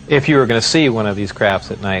 If you were going to see one of these crafts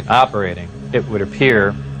at night operating, it would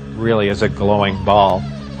appear really as a glowing ball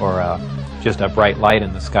or just a bright light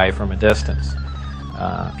in the sky from a distance.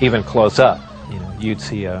 Even close up, you'd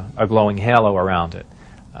see a glowing halo around it.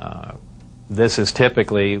 This is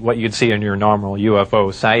typically what you'd see in your normal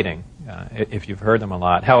UFO sighting, if you've heard them a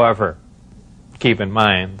lot. However, keep in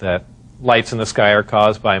mind that lights in the sky are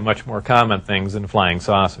caused by much more common things than flying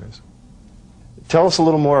saucers. Tell us a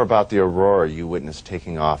little more about the aurora you witnessed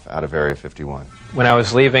taking off out of Area 51. When I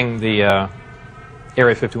was leaving the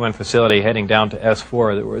Area 51 facility heading down to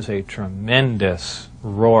S4, there was a tremendous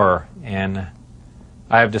roar, and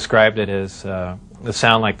I have described it as the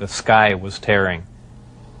sound like the sky was tearing.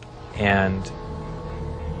 And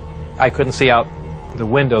I couldn't see out the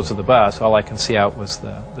windows of the bus. All I could see out was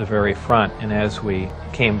the very front. And as we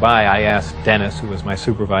came by, I asked Dennis, who was my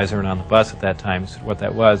supervisor and on the bus at that time, he said what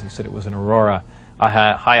that was. He said it was an Aurora, a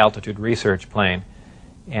high-altitude research plane.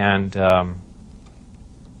 And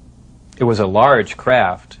it was a large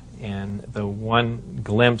craft, and the one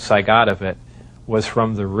glimpse I got of it was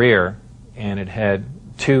from the rear, and it had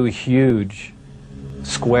two huge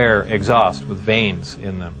square exhausts with vanes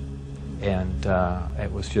in them. And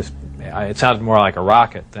it was just, it sounded more like a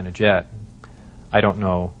rocket than a jet. I don't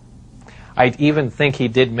know. I even think he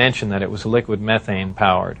did mention that it was liquid methane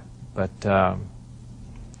powered, but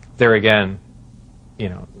there again,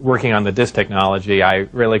 working on the disk technology, I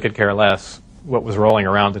really could care less what was rolling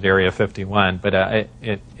around at Area 51, but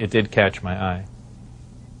it did catch my eye.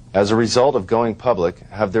 As a result of going public,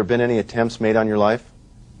 have there been any attempts made on your life?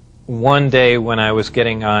 One day when I was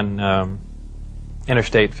getting on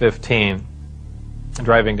Interstate 15,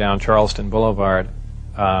 driving down Charleston Boulevard,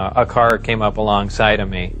 a car came up alongside of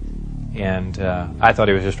me, and I thought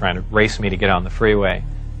he was just trying to race me to get on the freeway.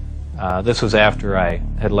 This was after I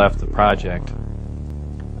had left the project.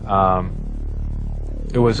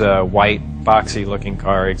 It was a white, boxy-looking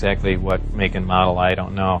car. Exactly what make and model, I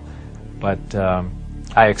don't know. But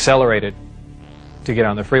I accelerated to get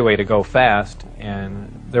on the freeway to go fast, and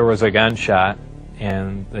there was a gunshot,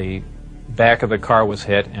 and the back of the car was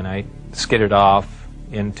hit, and I skidded off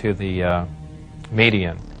into the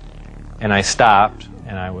median. And I stopped,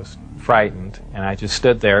 and I was frightened, and I just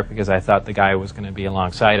stood there because I thought the guy was going to be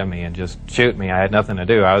alongside of me and just shoot me. I had nothing to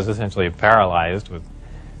do. I was essentially paralyzed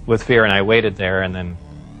with fear, and I waited there, and then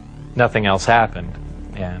nothing else happened.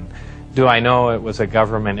 And do I know it was a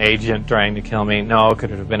government agent trying to kill me? No.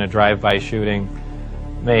 Could it have been a drive-by shooting?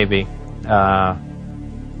 Maybe.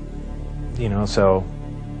 You know, so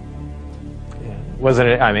it was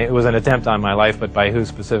an attempt on my life, but by who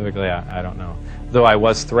specifically, I don't know. Though I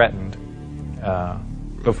was threatened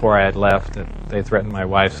before I had left, that they threatened my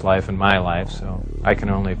wife's life and my life, so I can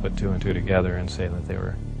only put two and two together and say that they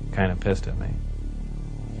were kind of pissed at me.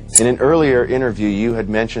 In an earlier interview, you had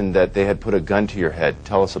mentioned that they had put a gun to your head.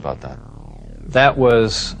 Tell us about that. That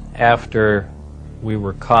was after we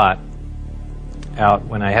were caught out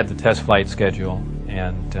when I had the test flight schedule,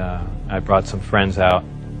 and I brought some friends out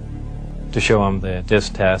to show them the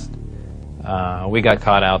disc test. We got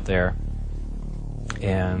caught out there,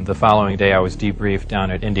 and the following day I was debriefed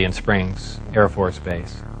down at Indian Springs Air Force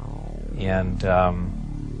Base. And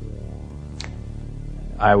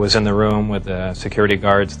I was in the room with the security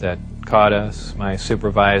guards that caught us, my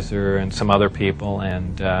supervisor and some other people,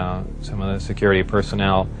 and some of the security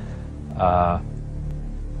personnel.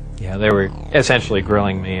 Yeah, they were essentially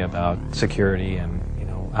grilling me about security and, you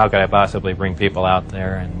know, how could I possibly bring people out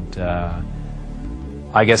there, and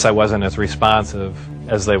I guess I wasn't as responsive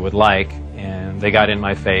as they would like, and they got in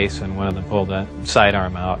my face, and one of them pulled a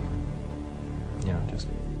sidearm out, and, you know, just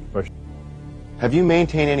pushed. Have you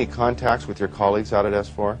maintained any contacts with your colleagues out at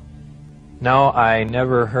S4? No, I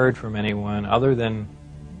never heard from anyone other than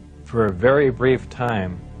for a very brief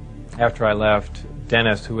time after I left.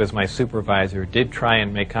 Dennis, who was my supervisor, did try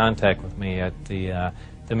and make contact with me at the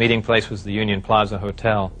meeting place was the Union Plaza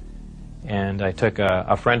Hotel, and I took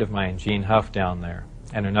a friend of mine, Gene Huff, down there,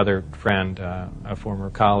 and another friend, a former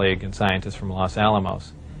colleague and scientist from Los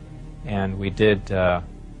Alamos, and we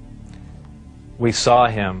saw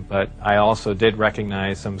him, but I also did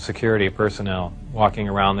recognize some security personnel walking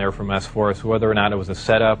around there from S4, so whether or not it was a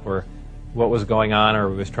setup or what was going on or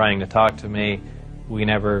he was trying to talk to me, we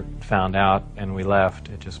never found out, and we left.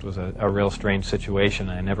 It just was a real strange situation.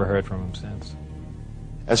 I never heard from him since.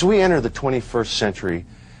 As we enter the 21st century,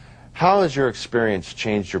 how has your experience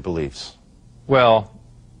changed your beliefs? Well,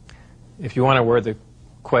 if you want to word the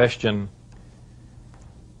question,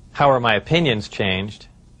 how are my opinions changed,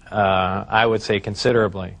 I would say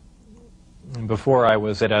considerably. Before I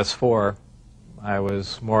was at S4, I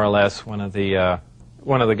was more or less one of the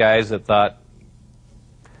guys that thought,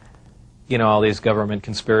 you know, all these government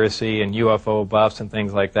conspiracy and UFO buffs and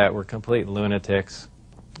things like that were complete lunatics.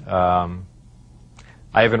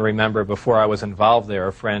 I even remember before I was involved there,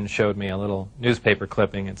 a friend showed me a little newspaper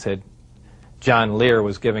clipping. It said John Lear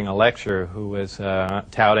was giving a lecture who was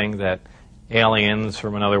touting that aliens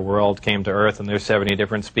from another world came to Earth and there's 70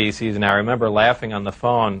 different species. And I remember laughing on the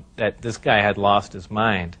phone that this guy had lost his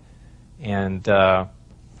mind. And I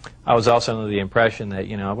was also under the impression that,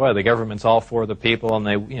 you know, boy, the government's all for the people, and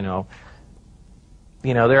they, you know,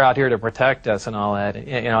 they're out here to protect us and all that.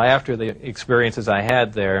 You know, after the experiences I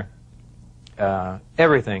had there,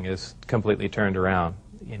 everything is completely turned around.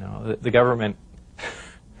 You know, the government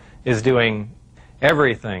is doing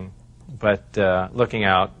everything but looking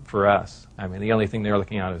out for us. I mean, the only thing they're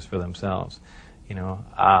looking out is for themselves. You know,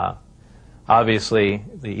 obviously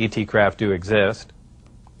the ET craft do exist.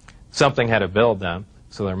 Something had to build them,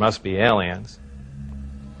 so there must be aliens.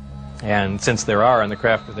 And since there are, and the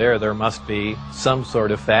craft are there must be some sort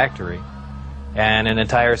of factory and an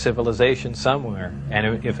entire civilization somewhere.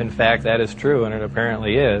 And if in fact that is true, and it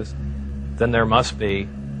apparently is, then there must be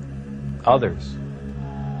others.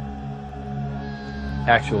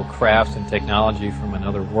 Actual crafts and technology from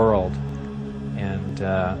another world. And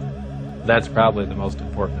that's probably the most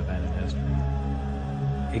important event in history.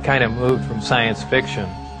 It kind of moved from science fiction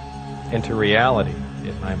into reality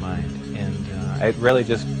in my mind. And it really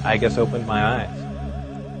just, I guess, opened my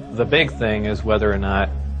eyes. The big thing is whether or not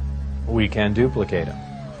we can duplicate them.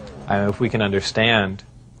 If we can understand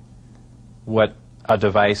what a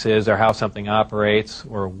device is or how something operates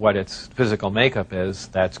or what its physical makeup is,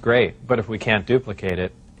 that's great. But if we can't duplicate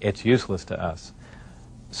it, it's useless to us.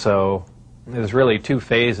 So there's really two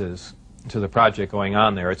phases to the project going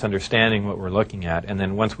on there. It's understanding what we're looking at, and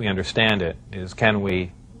then once we understand it, is can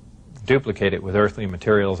we duplicate it with earthly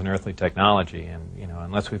materials and earthly technology. And, you know,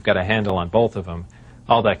 unless we've got a handle on both of them,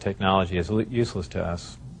 all that technology is useless to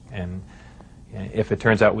us. And if it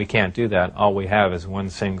turns out we can't do that, all we have is one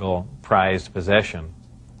single prized possession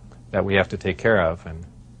that we have to take care of, and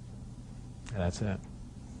that's it.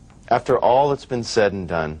 After all that's been said and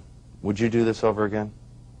done, would you do this over again?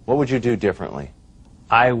 What would you do differently?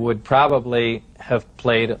 I would probably have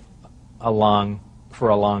played along for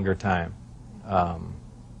a longer time.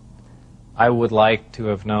 I would like to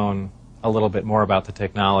have known a little bit more about the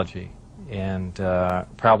technology, and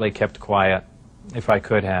probably kept quiet if I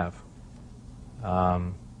could have,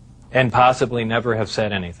 and possibly never have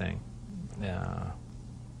said anything.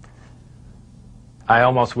 I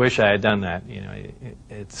almost wish I had done that. You know,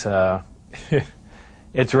 it's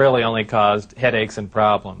it's really only caused headaches and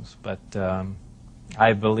problems. But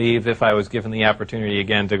I believe if I was given the opportunity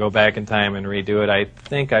again to go back in time and redo it, I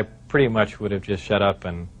think I pretty much would have just shut up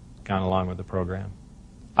and gone along with the program.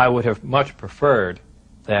 I would have much preferred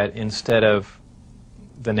that instead of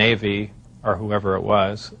the Navy or whoever it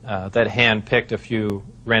was that hand-picked a few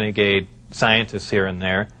renegade scientists here and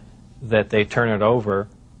there, that they turn it over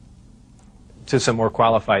to some more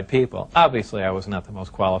qualified people. Obviously, I was not the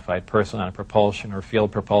most qualified person on propulsion or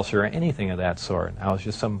field propulsion or anything of that sort. I was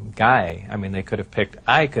just some guy. I mean, they could have picked,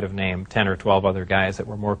 I could have named 10 or 12 other guys that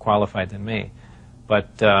were more qualified than me.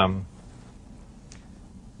 But,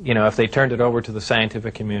 you know, if they turned it over to the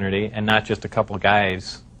scientific community and not just a couple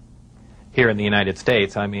guys here in the United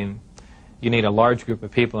States, I mean, you need a large group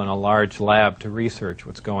of people in a large lab to research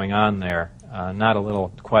what's going on there, not a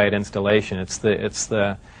little quiet installation. It's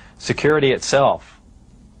the security itself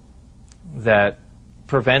that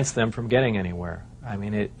prevents them from getting anywhere. I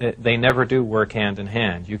mean, they never do work hand in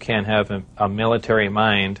hand. You can't have a military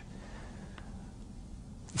mind.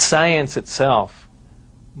 Science itself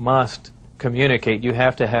must communicate. You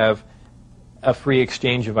have to have a free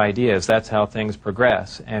exchange of ideas. That's how things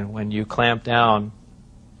progress. And when you clamp down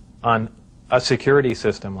on a security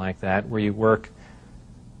system like that, where you work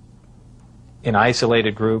in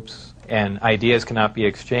isolated groups and ideas cannot be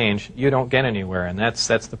exchanged, you don't get anywhere, and that's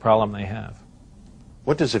the problem they have.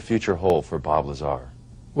 What does the future hold for Bob Lazar?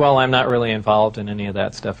 Well, I'm not really involved in any of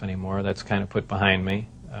that stuff anymore. That's kind of put behind me.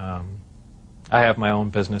 I have my own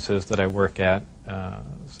businesses that I work at,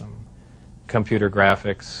 some computer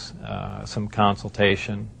graphics, some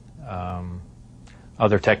consultation,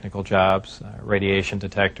 other technical jobs, radiation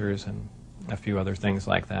detectors, and a few other things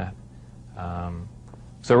like that.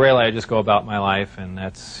 So really, I just go about my life, and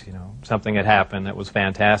that's, you know, something that happened that was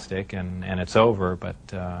fantastic, and it's over, but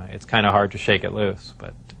it's kind of hard to shake it loose.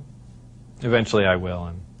 But eventually I will,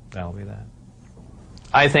 and that'll be that.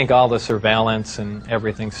 I think all the surveillance and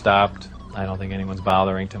everything stopped. I don't think anyone's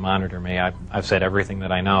bothering to monitor me. I've said everything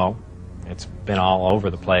that I know. It's been all over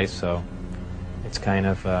the place, so it's kind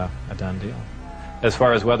of a done deal. As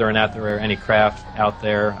far as whether or not there are any craft out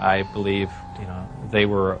there, I believe, you know, they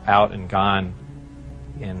were out and gone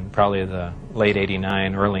in probably the late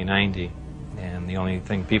 '89, early '90, and the only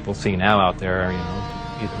thing people see now out there are, you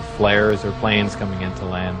know, either flares or planes coming into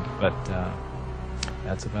land, but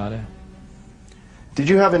that's about it. Did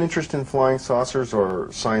you have an interest in flying saucers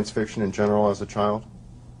or science fiction in general as a child?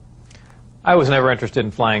 I was never interested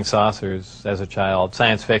in flying saucers as a child.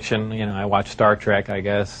 Science fiction, you know, I watched Star Trek, I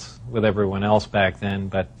guess, with everyone else back then,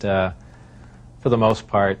 but for the most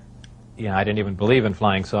part, you know, I didn't even believe in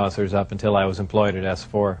flying saucers up until I was employed at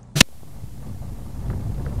S4.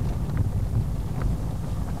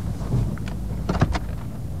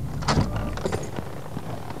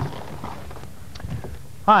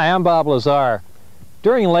 Hi, I'm Bob Lazar.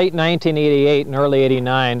 During late 1988 and early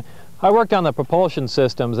 '89, I worked on the propulsion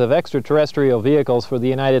systems of extraterrestrial vehicles for the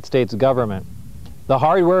United States government. The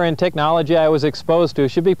hardware and technology I was exposed to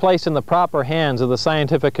should be placed in the proper hands of the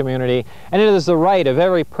scientific community, and it is the right of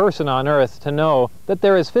every person on Earth to know that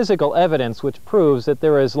there is physical evidence which proves that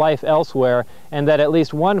there is life elsewhere and that at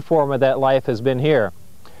least one form of that life has been here.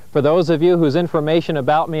 For those of you whose information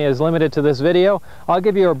about me is limited to this video, I'll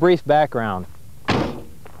give you a brief background.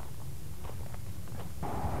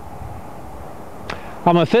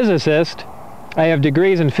 I'm a physicist. I have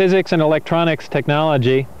degrees in physics and electronics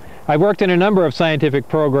technology. I've worked in a number of scientific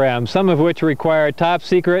programs, some of which require top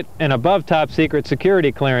secret and above top secret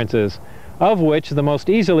security clearances, of which the most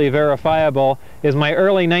easily verifiable is my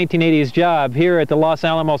early 1980s job here at the Los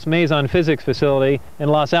Alamos Mason Physics Facility in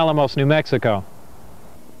Los Alamos, New Mexico.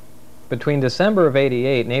 Between December of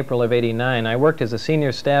 '88 and April of '89, I worked as a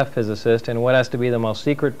senior staff physicist in what has to be the most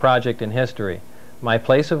secret project in history. My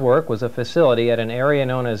place of work was a facility at an area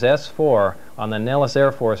known as S4 on the Nellis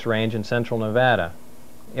Air Force Range in central Nevada.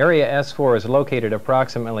 Area S4 is located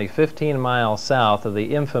approximately 15 miles south of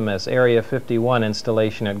the infamous Area 51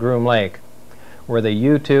 installation at Groom Lake, where the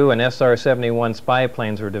U-2 and SR-71 spy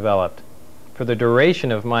planes were developed. For the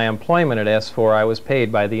duration of my employment at S4, I was paid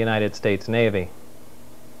by the United States Navy.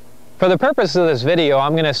 For the purpose of this video,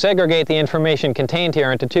 I'm going to segregate the information contained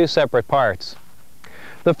here into two separate parts.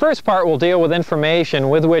 The first part will deal with information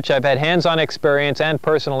with which I've had hands-on experience and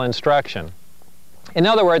personal instruction. In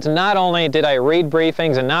other words, not only did I read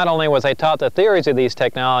briefings and not only was I taught the theories of these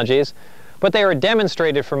technologies, but they were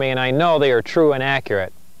demonstrated for me and I know they are true and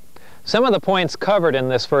accurate. Some of the points covered in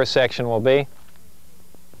this first section will be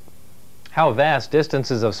how vast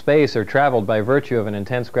distances of space are traveled by virtue of an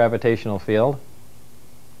intense gravitational field,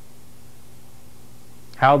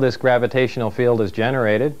 how this gravitational field is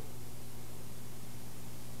generated,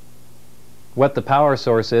 what the power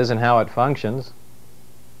source is and how it functions,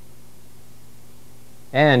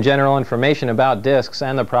 and general information about disks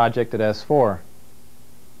and the project at S4.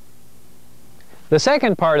 The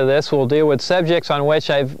second part of this will deal with subjects on which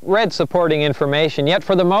I've read supporting information, yet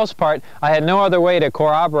for the most part I had no other way to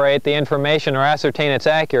corroborate the information or ascertain its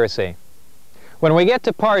accuracy. When we get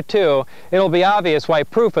to part 2, it'll be obvious why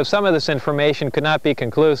proof of some of this information could not be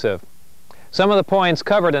conclusive. Some of the points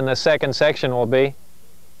covered in this second section will be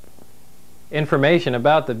information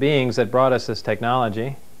about the beings that brought us this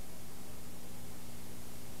technology,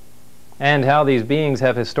 and how these beings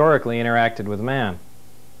have historically interacted with man.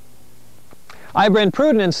 I've been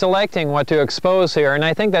prudent in selecting what to expose here, and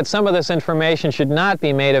I think that some of this information should not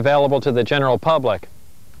be made available to the general public.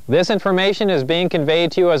 This information is being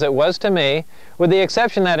conveyed to you as it was to me, with the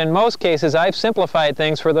exception that in most cases I've simplified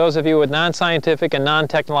things for those of you with non-scientific and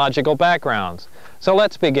non-technological backgrounds. So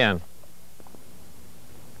let's begin.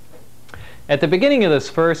 At the beginning of this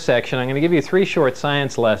first section, I'm going to give you 3 short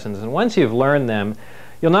science lessons, and once you've learned them,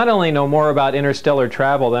 you'll not only know more about interstellar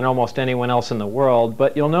travel than almost anyone else in the world,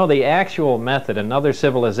 but you'll know the actual method another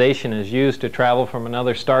civilization is used to travel from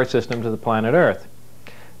another star system to the planet Earth.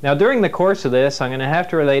 Now, during the course of this, I'm going to have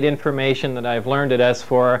to relate information that I've learned at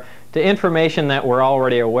S4 to information that we're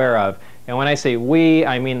already aware of. And when I say we,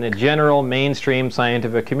 I mean the general mainstream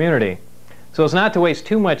scientific community. So as not to waste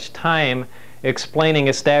too much time explaining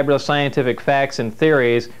established scientific facts and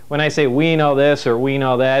theories, when I say we know this or we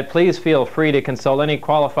know that, please feel free to consult any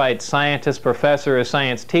qualified scientist, professor, or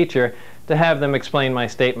science teacher to have them explain my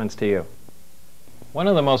statements to you. One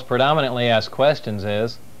of the most predominantly asked questions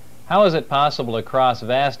is, how is it possible to cross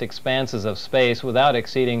vast expanses of space without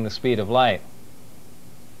exceeding the speed of light?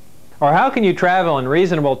 Or how can you travel in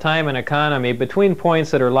reasonable time and economy between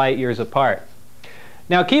points that are light years apart?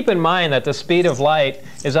 Now keep in mind that the speed of light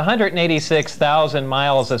is 186,000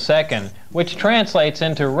 miles a second, which translates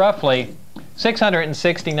into roughly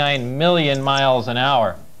 669 million miles an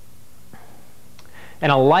hour.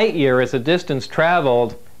 And a light year is a distance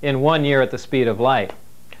traveled in 1 year at the speed of light.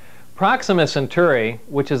 Proxima Centauri,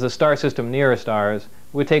 which is the star system nearest ours,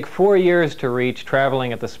 would take 4 years to reach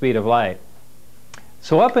traveling at the speed of light.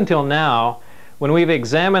 So up until now, when we've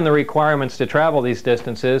examined the requirements to travel these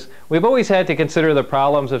distances, we've always had to consider the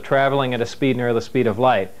problems of traveling at a speed near the speed of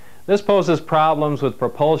light. This poses problems with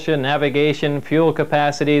propulsion, navigation, fuel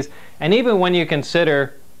capacities, and even when you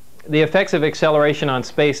consider the effects of acceleration on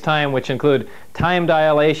space-time, which include time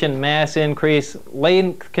dilation, mass increase,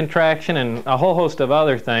 length contraction, and a whole host of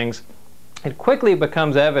other things, it quickly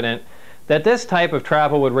becomes evident that this type of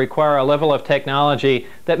travel would require a level of technology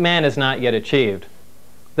that man has not yet achieved.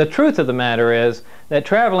 The truth of the matter is that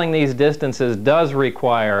traveling these distances does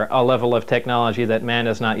require a level of technology that man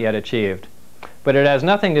has not yet achieved. But it has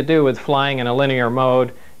nothing to do with flying in a linear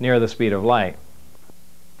mode near the speed of light.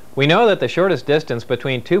 We know that the shortest distance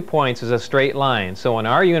between 2 points is a straight line, so in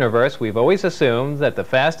our universe we've always assumed that the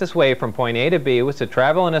fastest way from point A to B was to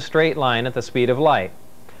travel in a straight line at the speed of light.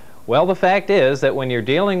 Well, the fact is that when you're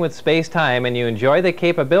dealing with space-time and you enjoy the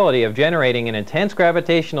capability of generating an intense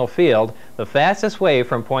gravitational field, the fastest way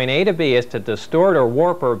from point A to B is to distort or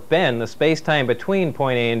warp or bend the space-time between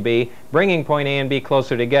point A and B, bringing point A and B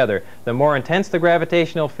closer together. The more intense the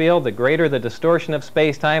gravitational field, the greater the distortion of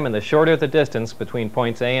space-time and the shorter the distance between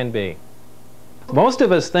points A and B. Most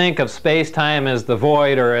of us think of space-time as the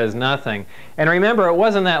void or as nothing. And remember, it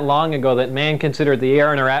wasn't that long ago that man considered the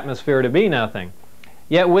air in our atmosphere to be nothing.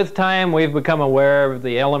 Yet with time we've become aware of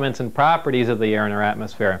the elements and properties of the air in our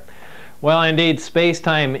atmosphere. Well, indeed,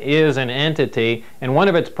 space-time is an entity, and one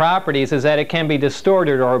of its properties is that it can be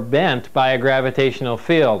distorted or bent by a gravitational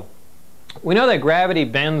field. We know that gravity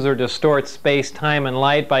bends or distorts space-time and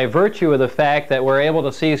light by virtue of the fact that we're able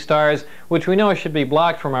to see stars which we know should be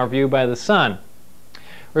blocked from our view by the sun.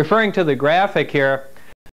 Referring to the graphic here,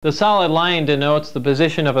 the solid line denotes the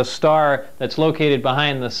position of a star that's located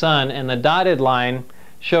behind the sun, and the dotted line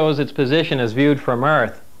shows its position as viewed from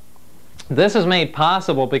Earth. This is made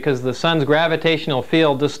possible because the sun's gravitational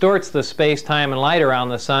field distorts the space-time and light around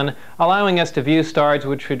the sun, allowing us to view stars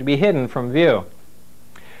which should be hidden from view.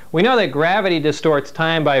 We know that gravity distorts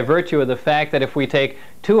time by virtue of the fact that if we take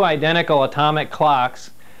two identical atomic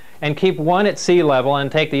clocks and keep one at sea level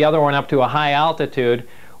and take the other one up to a high altitude,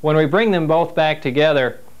 when we bring them both back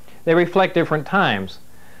together, they reflect different times.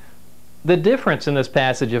 The difference in this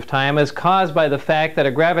passage of time is caused by the fact that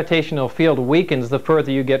a gravitational field weakens the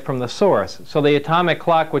further you get from the source. So the atomic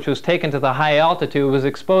clock which was taken to the high altitude was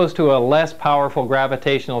exposed to a less powerful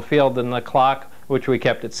gravitational field than the clock which we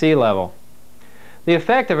kept at sea level. The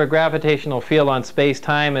effect of a gravitational field on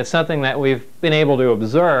space-time is something that we've been able to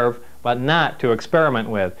observe, but not to experiment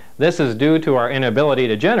with. This is due to our inability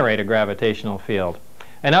to generate a gravitational field.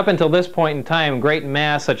 And up until this point in time, great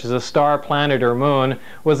mass such as a star, planet, or moon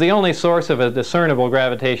was the only source of a discernible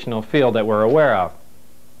gravitational field that we're aware of.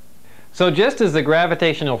 So just as the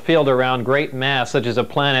gravitational field around great mass such as a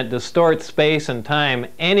planet distorts space and time,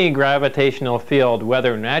 any gravitational field,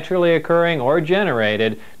 whether naturally occurring or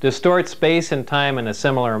generated, distorts space and time in a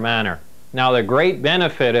similar manner. Now the great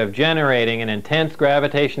benefit of generating an intense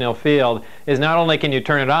gravitational field is not only can you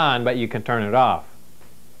turn it on, but you can turn it off.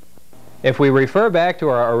 If we refer back to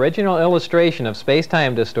our original illustration of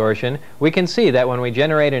space-time distortion, we can see that when we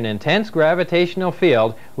generate an intense gravitational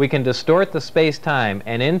field, we can distort the space-time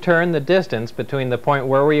and in turn the distance between the point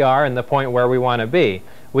where we are and the point where we want to be.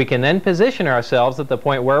 We can then position ourselves at the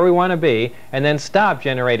point where we want to be and then stop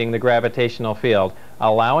generating the gravitational field,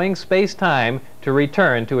 allowing space-time to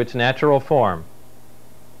return to its natural form.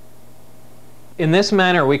 In this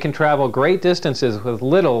manner, we can travel great distances with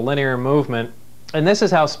little linear movement. And this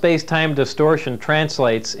is how space-time distortion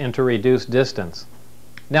translates into reduced distance.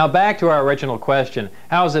 Now back to our original question,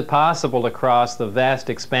 how is it possible to cross the vast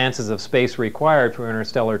expanses of space required for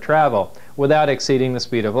interstellar travel without exceeding the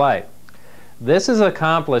speed of light? This is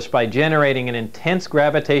accomplished by generating an intense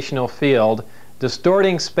gravitational field,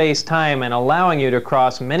 distorting space-time and allowing you to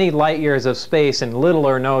cross many light years of space in little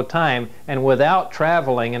or no time and without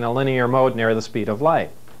traveling in a linear mode near the speed of light.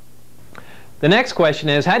 The next question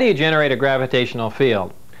is, how do you generate a gravitational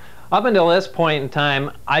field? Up until this point in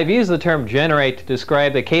time, I've used the term generate to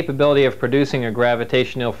describe the capability of producing a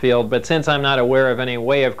gravitational field, but since I'm not aware of any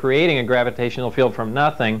way of creating a gravitational field from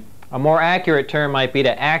nothing, a more accurate term might be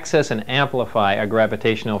to access and amplify a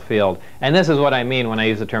gravitational field. And this is what I mean when I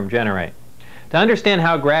use the term generate. To understand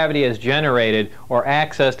how gravity is generated or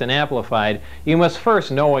accessed and amplified, you must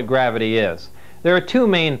first know what gravity is. There are two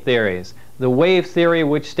main theories. The wave theory,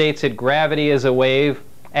 which states that gravity is a wave,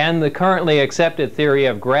 and the currently accepted theory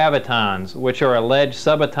of gravitons, which are alleged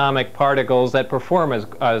subatomic particles that perform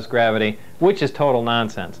as gravity, which is total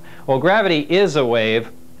nonsense. Well, gravity is a wave,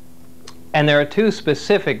 and there are two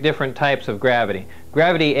specific different types of gravity,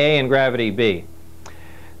 gravity A and gravity B.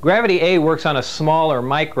 Gravity A works on a smaller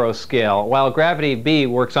micro scale, while gravity B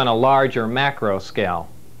works on a larger macro scale.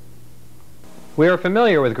 We are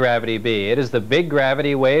familiar with gravity B. It is the big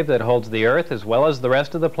gravity wave that holds the Earth as well as the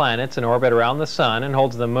rest of the planets in orbit around the Sun and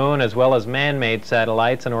holds the Moon as well as man-made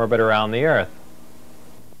satellites in orbit around the Earth.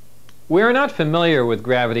 We are not familiar with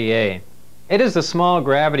gravity A. It is the small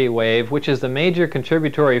gravity wave which is the major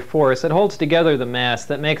contributory force that holds together the mass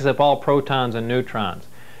that makes up all protons and neutrons.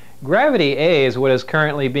 Gravity A is what is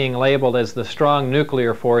currently being labeled as the strong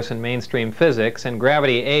nuclear force in mainstream physics, and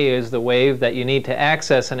gravity A is the wave that you need to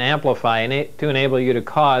access and amplify to enable you to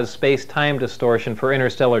cause space-time distortion for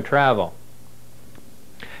interstellar travel.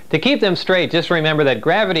 To keep them straight, just remember that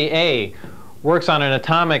gravity A works on an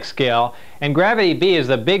atomic scale, and gravity B is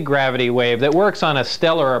the big gravity wave that works on a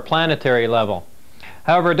stellar or planetary level.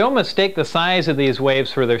 However, don't mistake the size of these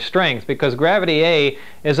waves for their strength, because gravity A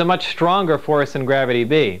is a much stronger force than gravity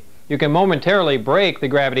B. You can momentarily break the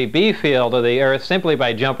gravity B field of the Earth simply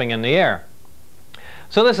by jumping in the air.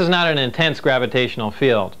 So this is not an intense gravitational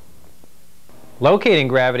field. Locating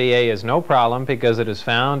gravity A is no problem because it is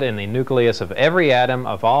found in the nucleus of every atom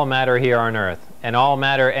of all matter here on Earth, and all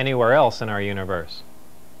matter anywhere else in our universe.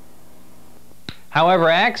 However,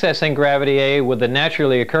 accessing gravity A with the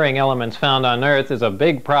naturally occurring elements found on Earth is a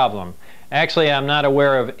big problem. Actually, I'm not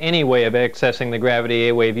aware of any way of accessing the gravity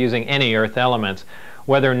A wave using any Earth elements,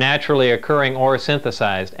 whether naturally occurring or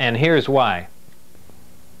synthesized, and here's why.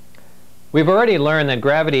 We've already learned that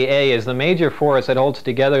gravity A is the major force that holds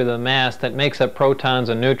together the mass that makes up protons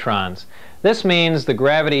and neutrons. This means the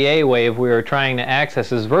gravity A wave we are trying to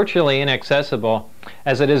access is virtually inaccessible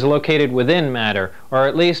as it is located within matter, or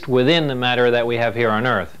at least within the matter that we have here on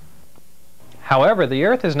Earth. However, the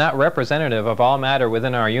Earth is not representative of all matter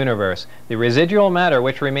within our universe. The residual matter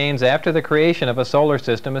which remains after the creation of a solar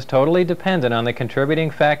system is totally dependent on the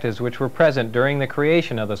contributing factors which were present during the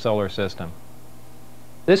creation of the solar system.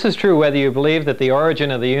 This is true whether you believe that the origin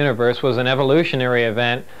of the universe was an evolutionary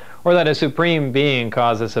event or that a supreme being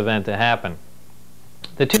caused this event to happen.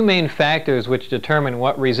 The two main factors which determine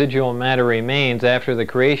what residual matter remains after the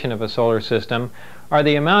creation of a solar system are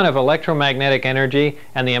the amount of electromagnetic energy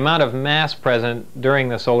and the amount of mass present during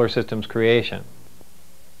the solar system's creation.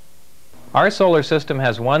 Our solar system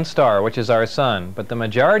has one star, which is our Sun, but the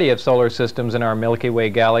majority of solar systems in our Milky Way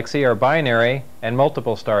galaxy are binary and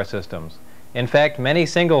multiple star systems. In fact, many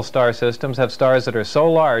single star systems have stars that are so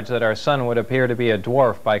large that our Sun would appear to be a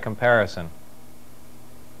dwarf by comparison.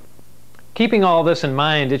 Keeping all this in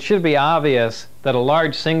mind, it should be obvious that a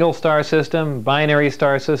large single star system, binary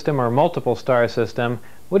star system, or multiple star system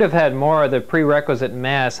would have had more of the prerequisite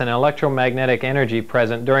mass and electromagnetic energy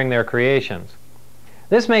present during their creations.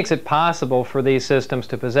 This makes it possible for these systems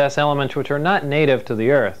to possess elements which are not native to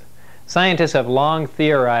the Earth. Scientists have long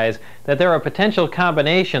theorized that there are potential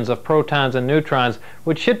combinations of protons and neutrons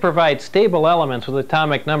which should provide stable elements with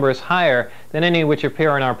atomic numbers higher than any which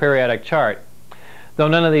appear in our periodic chart, though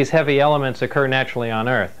none of these heavy elements occur naturally on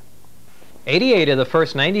Earth. 88 of the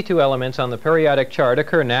first 92 elements on the periodic chart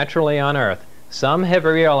occur naturally on Earth. Some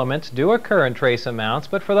heavier elements do occur in trace amounts,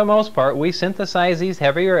 but for the most part we synthesize these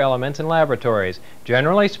heavier elements in laboratories.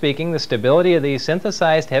 Generally speaking, the stability of these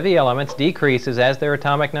synthesized heavy elements decreases as their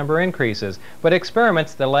atomic number increases, but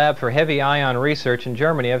experiments at the Lab for Heavy Ion Research in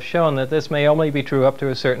Germany have shown that this may only be true up to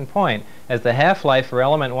a certain point, as the half-life for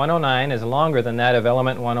element 109 is longer than that of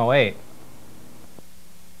element 108.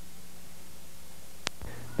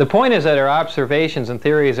 The point is that our observations and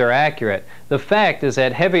theories are accurate. The fact is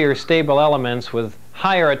that heavier stable elements with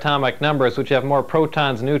higher atomic numbers which have more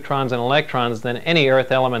protons, neutrons, and electrons than any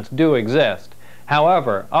Earth elements do exist.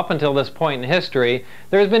 However, up until this point in history,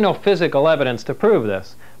 there has been no physical evidence to prove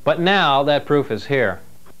this. But now that proof is here.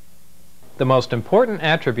 The most important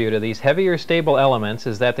attribute of these heavier stable elements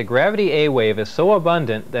is that the gravity A wave is so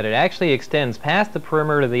abundant that it actually extends past the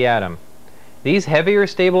perimeter of the atom. These heavier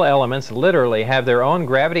stable elements literally have their own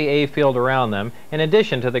gravity A field around them, in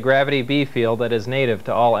addition to the gravity B field that is native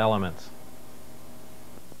to all elements.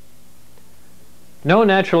 No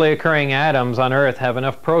naturally occurring atoms on Earth have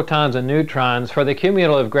enough protons and neutrons for the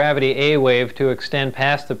cumulative gravity A wave to extend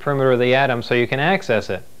past the perimeter of the atom so you can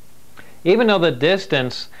access it. Even though the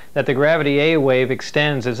distance that the gravity A wave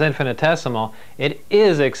extends is infinitesimal, it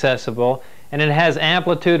is accessible, and it has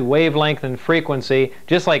amplitude, wavelength, and frequency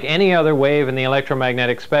just like any other wave in the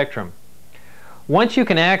electromagnetic spectrum. Once you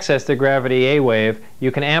can access the gravity A wave,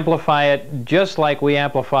 you can amplify it just like we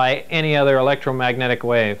amplify any other electromagnetic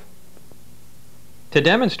wave. To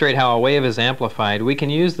demonstrate how a wave is amplified, we can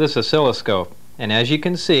use this oscilloscope, and as you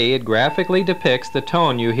can see, it graphically depicts the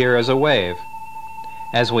tone you hear as a wave.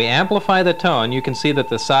 As we amplify the tone, you can see that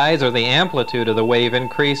the size or the amplitude of the wave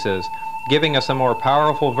increases, giving us a more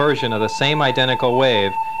powerful version of the same identical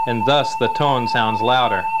wave, and thus the tone sounds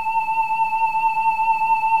louder.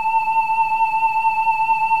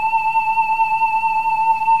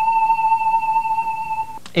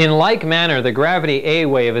 In like manner, the gravity A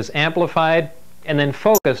wave is amplified and then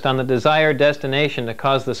focused on the desired destination to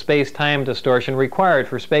cause the space-time distortion required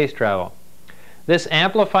for space travel. This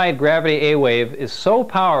amplified gravity A wave is so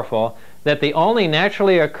powerful that the only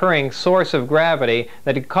naturally occurring source of gravity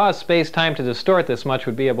that could cause space-time to distort this much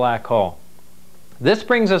would be a black hole. This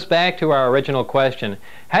brings us back to our original question: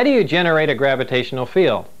 how do you generate a gravitational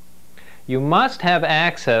field? You must have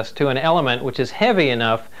access to an element which is heavy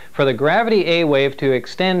enough for the gravity A wave to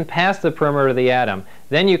extend past the perimeter of the atom.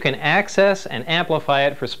 Then you can access and amplify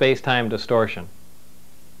it for space-time distortion.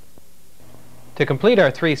 To complete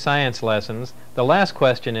our 3 science lessons, the last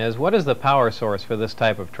question is, what is the power source for this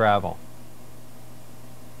type of travel?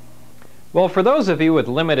 Well, for those of you with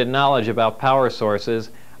limited knowledge about power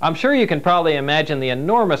sources, I'm sure you can probably imagine the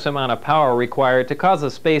enormous amount of power required to cause a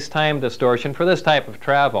space-time distortion for this type of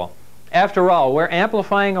travel. After all, we're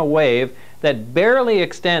amplifying a wave that barely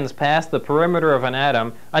extends past the perimeter of an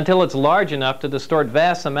atom until it's large enough to distort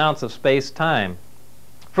vast amounts of space-time.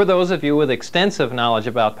 For those of you with extensive knowledge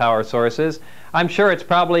about power sources, I'm sure it's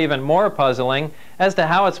probably even more puzzling as to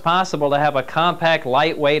how it's possible to have a compact,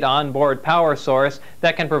 lightweight, onboard power source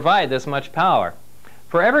that can provide this much power.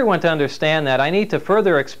 For everyone to understand that, I need to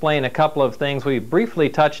further explain a couple of things we briefly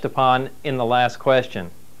touched upon in the last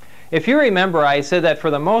question. If you remember, I said that for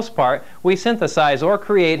the most part, we synthesize or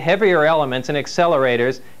create heavier elements in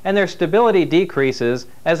accelerators, and their stability decreases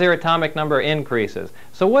as their atomic number increases.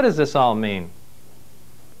 So what does this all mean?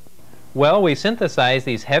 Well, we synthesize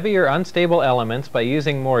these heavier, unstable elements by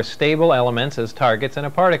using more stable elements as targets in a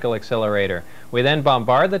particle accelerator. We then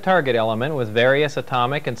bombard the target element with various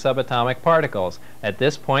atomic and subatomic particles. At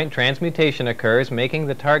this point, transmutation occurs, making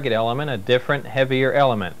the target element a different, heavier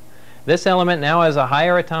element. This element now has a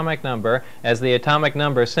higher atomic number, as the atomic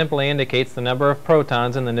number simply indicates the number of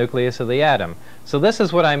protons in the nucleus of the atom. So this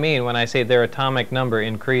is what I mean when I say their atomic number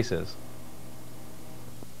increases.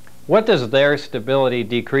 What does their stability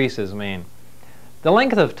decreases mean? The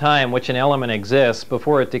length of time which an element exists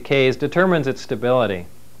before it decays determines its stability.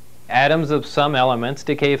 Atoms of some elements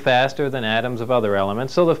decay faster than atoms of other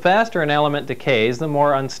elements, so the faster an element decays, the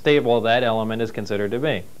more unstable that element is considered to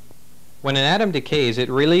be. When an atom decays, it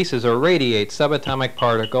releases or radiates subatomic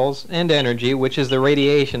particles and energy, which is the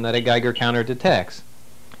radiation that a Geiger counter detects.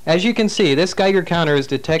 As you can see, this Geiger counter is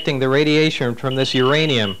detecting the radiation from this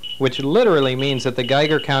uranium, which literally means that the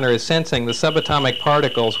Geiger counter is sensing the subatomic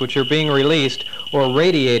particles which are being released or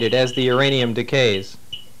radiated as the uranium decays.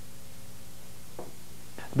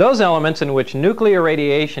 Those elements in which nuclear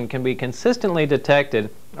radiation can be consistently detected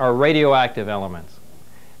are radioactive elements.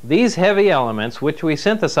 These heavy elements, which we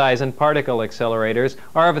synthesize in particle accelerators,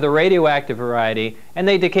 are of the radioactive variety, and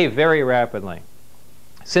they decay very rapidly.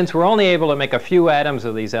 Since we're only able to make a few atoms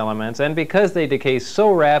of these elements, and because they decay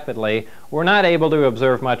so rapidly, we're not able to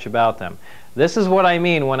observe much about them. This is what I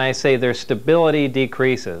mean when I say their stability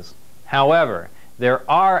decreases. However, there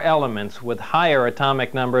are elements with higher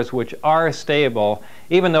atomic numbers which are stable,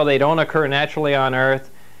 even though they don't occur naturally on Earth,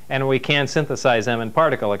 and we can synthesize them in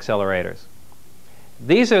particle accelerators.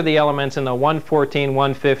 These are the elements in the 114,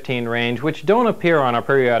 115 range which don't appear on a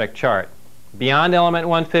periodic chart. Beyond element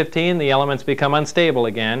 115, the elements become unstable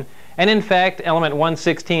again, and in fact, element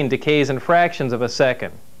 116 decays in fractions of a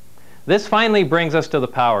second. This finally brings us to the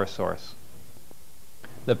power source.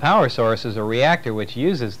 The power source is a reactor which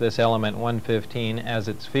uses this element 115 as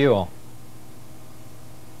its fuel.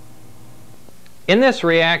 In this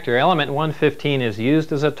reactor, element 115 is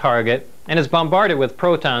used as a target and is bombarded with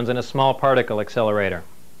protons in a small particle accelerator.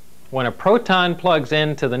 When a proton plugs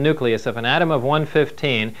into the nucleus of an atom of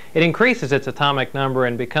 115, it increases its atomic number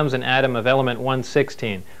and becomes an atom of element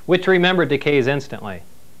 116, which, remember, decays instantly.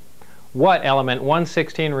 What element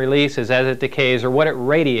 116 releases as it decays, or what it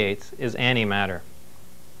radiates, is antimatter.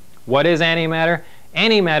 What is antimatter?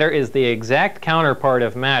 Antimatter is the exact counterpart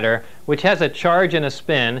of matter, which has a charge and a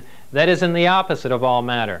spin that is in the opposite of all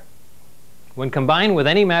matter. When combined with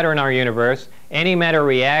any matter in our universe, antimatter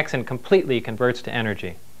reacts and completely converts to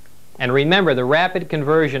energy. And remember, the rapid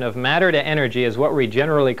conversion of matter to energy is what we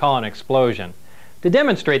generally call an explosion. To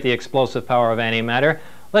demonstrate the explosive power of antimatter,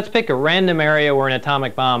 let's pick a random area where an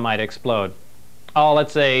atomic bomb might explode. Oh,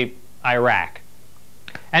 let's say Iraq.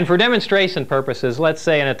 And for demonstration purposes, let's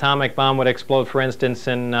say an atomic bomb would explode, for instance,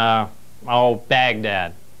 in,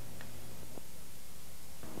 Baghdad.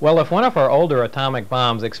 Well, if one of our older atomic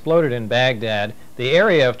bombs exploded in Baghdad, the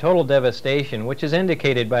area of total devastation, which is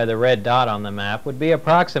indicated by the red dot on the map, would be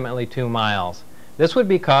approximately 2 miles. This would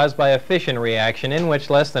be caused by a fission reaction in which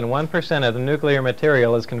less than 1% of the nuclear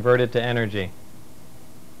material is converted to energy.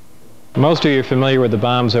 Most of you are familiar with the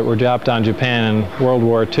bombs that were dropped on Japan in World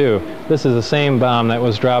War II. This is the same bomb that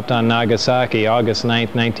was dropped on Nagasaki August 9,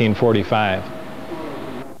 1945.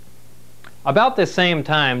 About this same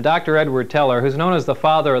time, Dr. Edward Teller, who's known as the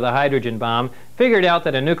father of the hydrogen bomb, figured out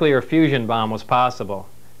that a nuclear fusion bomb was possible.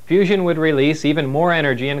 Fusion would release even more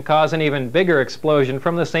energy and cause an even bigger explosion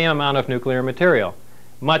from the same amount of nuclear material.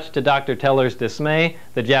 Much to Dr. Teller's dismay,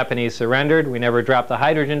 the Japanese surrendered, we never dropped the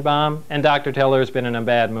hydrogen bomb, and Dr. Teller's been in a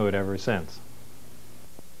bad mood ever since.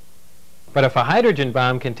 But if a hydrogen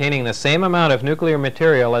bomb containing the same amount of nuclear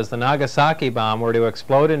material as the Nagasaki bomb were to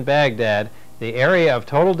explode in Baghdad, the area of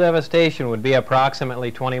total devastation would be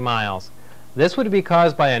approximately 20 miles. This would be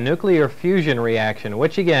caused by a nuclear fusion reaction,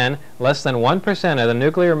 which again, less than 1% of the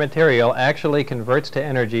nuclear material actually converts to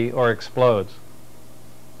energy or explodes.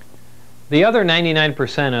 The other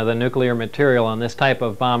 99% of the nuclear material on this type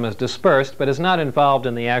of bomb is dispersed, but is not involved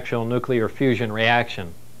in the actual nuclear fusion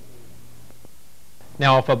reaction.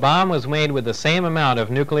 Now, if a bomb was made with the same amount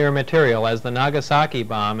of nuclear material as the Nagasaki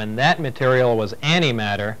bomb, and that material was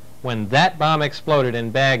antimatter, when that bomb exploded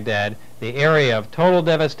in Baghdad, the area of total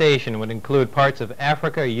devastation would include parts of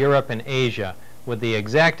Africa, Europe, and Asia, with the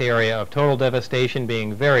exact area of total devastation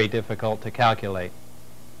being very difficult to calculate.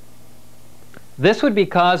 This would be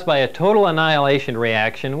caused by a total annihilation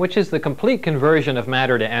reaction, which is the complete conversion of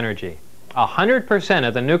matter to energy. 100%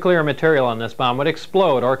 of the nuclear material on this bomb would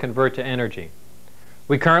explode or convert to energy.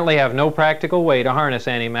 We currently have no practical way to harness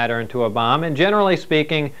antimatter into a bomb, and generally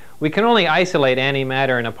speaking, we can only isolate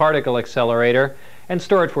antimatter in a particle accelerator and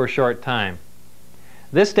store it for a short time.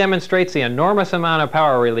 This demonstrates the enormous amount of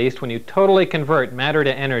power released when you totally convert matter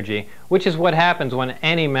to energy, which is what happens when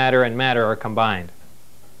antimatter and matter are combined.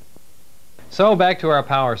 So back to our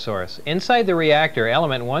power source. Inside the reactor,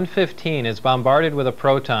 element 115 is bombarded with a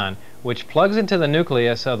proton, which plugs into the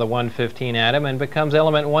nucleus of the 115 atom and becomes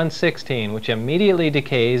element 116, which immediately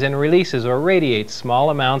decays and releases or radiates small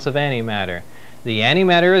amounts of antimatter. The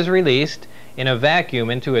antimatter is released in a vacuum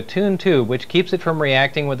into a tuned tube, which keeps it from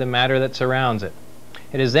reacting with the matter that surrounds it.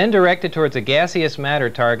 It is then directed towards a gaseous matter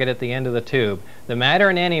target at the end of the tube. The matter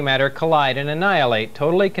and antimatter collide and annihilate,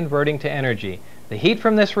 totally converting to energy. The heat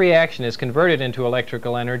from this reaction is converted into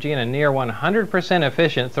electrical energy in a near 100%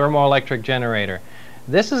 efficient thermoelectric generator.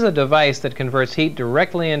 This is a device that converts heat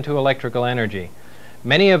directly into electrical energy.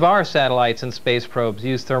 Many of our satellites and space probes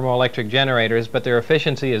use thermoelectric generators, but their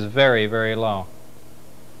efficiency is very, very low.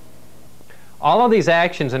 All of these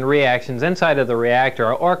actions and reactions inside of the reactor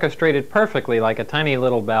are orchestrated perfectly like a tiny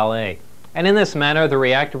little ballet. And in this manner, the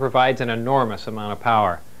reactor provides an enormous amount of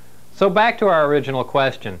power. So back to our original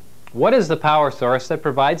question. What is the power source that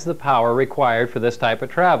provides the power required for this type of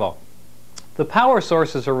travel? The power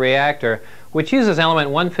source is a reactor which uses element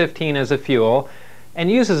 115 as a fuel and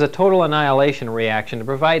uses a total annihilation reaction to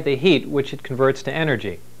provide the heat which it converts to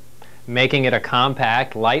energy, making it a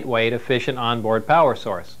compact, lightweight, efficient onboard power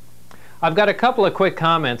source. I've got a couple of quick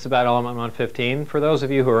comments about element 115 for those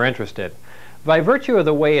of you who are interested. By virtue of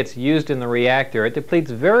the way it's used in the reactor, it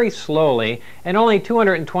depletes very slowly, and only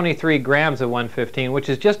 223 grams of 115, which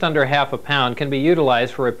is just under half a pound, can be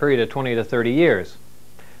utilized for a period of 20 to 30 years.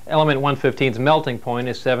 Element 115's melting point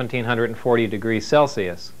is 1740 degrees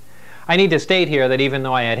Celsius. I need to state here that even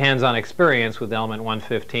though I had hands-on experience with element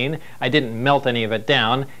 115, I didn't melt any of it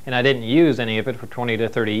down, and I didn't use any of it for 20 to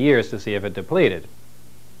 30 years to see if it depleted.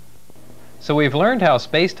 So we've learned how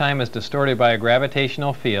space-time is distorted by a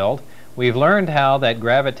gravitational field. We've learned how that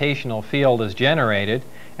gravitational field is generated,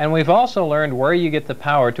 and we've also learned where you get the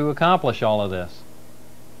power to accomplish all of this.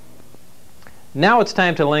 Now it's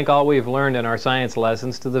time to link all we've learned in our science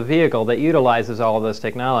lessons to the vehicle that utilizes all of this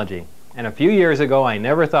technology. And a few years ago, I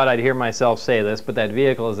never thought I'd hear myself say this, but that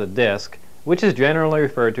vehicle is a disk, which is generally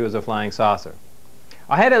referred to as a flying saucer.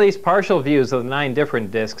 I had at least partial views of the 9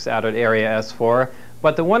 different disks out at Area S4,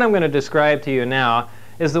 but the one I'm going to describe to you now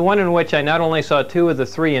is the one in which I not only saw 2 of the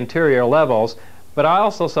 3 interior levels, but I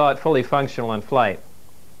also saw it fully functional in flight.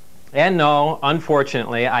 And no,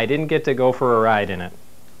 unfortunately, I didn't get to go for a ride in it.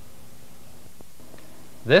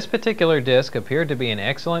 This particular disc appeared to be in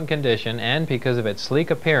excellent condition, and because of its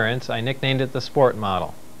sleek appearance, I nicknamed it the Sport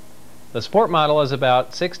Model. The Sport Model is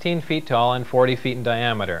about 16 feet tall and 40 feet in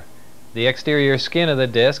diameter. The exterior skin of the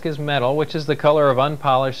disc is metal, which is the color of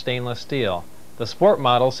unpolished stainless steel. The Sport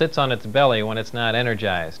Model sits on its belly when it's not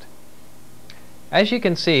energized. As you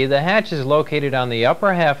can see, the hatch is located on the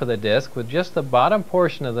upper half of the disc, with just the bottom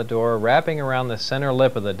portion of the door wrapping around the center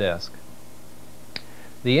lip of the disc.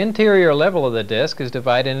 The interior level of the disc is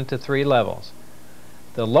divided into 3 levels.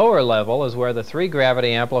 The lower level is where the 3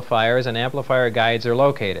 gravity amplifiers and amplifier guides are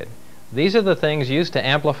located. These are the things used to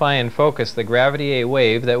amplify and focus the gravity A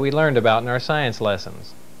wave that we learned about in our science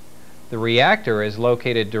lessons. The reactor is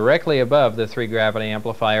located directly above the 3 gravity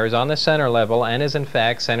amplifiers on the center level and is in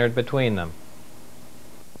fact centered between them.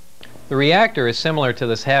 The reactor is similar to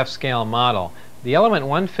this half-scale model. The element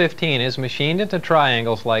 115 is machined into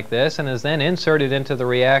triangles like this and is then inserted into the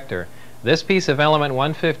reactor. This piece of element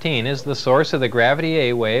 115 is the source of the gravity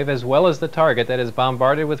A wave as well as the target that is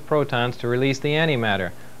bombarded with protons to release the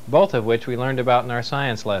antimatter, both of which we learned about in our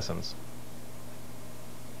science lessons.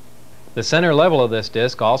 The center level of this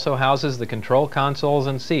disc also houses the control consoles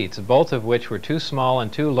and seats, both of which were too small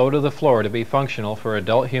and too low to the floor to be functional for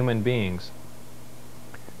adult human beings.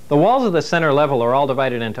 The walls of the center level are all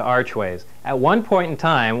divided into archways. At one point in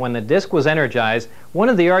time, when the disc was energized, one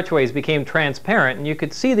of the archways became transparent and you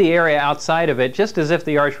could see the area outside of it just as if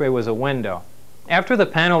the archway was a window. After the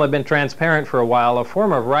panel had been transparent for a while, a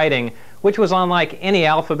form of writing, which was unlike any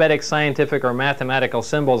alphabetic, scientific, or mathematical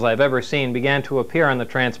symbols I've ever seen, began to appear on the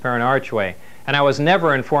transparent archway. And I was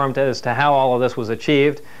never informed as to how all of this was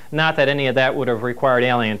achieved, not that any of that would have required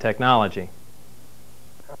alien technology.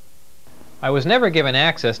 I was never given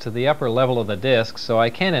access to the upper level of the disc, so I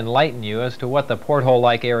can't enlighten you as to what the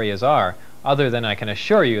porthole-like areas are, other than I can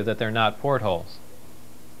assure you that they're not portholes.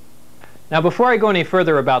 Now, before I go any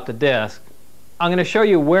further about the disc, I'm going to show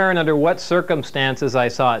you where and under what circumstances I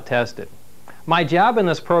saw it tested. My job in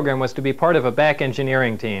this program was to be part of a back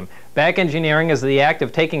engineering team. Back engineering is the act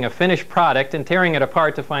of taking a finished product and tearing it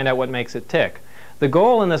apart to find out what makes it tick. The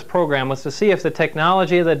goal in this program was to see if the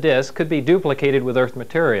technology of the disc could be duplicated with Earth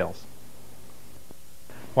materials.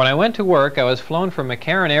 When I went to work, I was flown from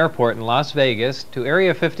McCarran Airport in Las Vegas to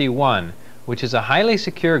Area 51, which is a highly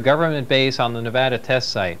secure government base on the Nevada test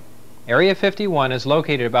site. Area 51 is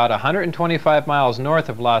located about 125 miles north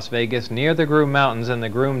of Las Vegas near the Groom Mountains and the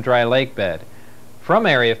Groom Dry Lake bed. From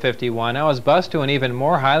Area 51, I was bused to an even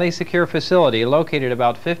more highly secure facility located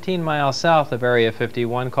about 15 miles south of Area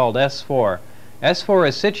 51 called S4. S4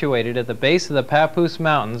 is situated at the base of the Papoose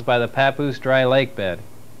Mountains by the Papoose Dry Lake bed.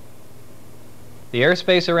 The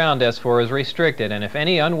airspace around S4 is restricted, and if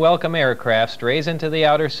any unwelcome aircraft strays into the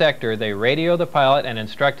outer sector, they radio the pilot and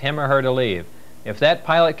instruct him or her to leave. If that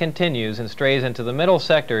pilot continues and strays into the middle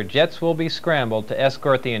sector, jets will be scrambled to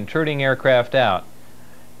escort the intruding aircraft out.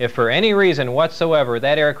 If for any reason whatsoever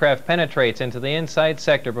that aircraft penetrates into the inside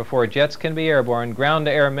sector before jets can be airborne,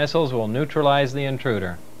 ground-to-air missiles will neutralize the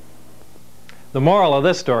intruder. The moral of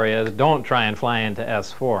this story is don't try and fly into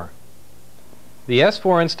S4. The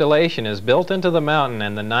S4 installation is built into the mountain,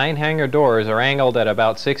 and the 9 hangar doors are angled at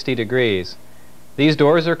about 60 degrees. These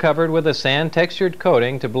doors are covered with a sand-textured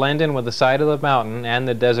coating to blend in with the side of the mountain and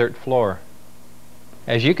the desert floor.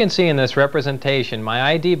 As you can see in this representation, my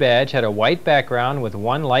ID badge had a white background with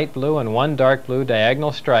 1 light blue and 1 dark blue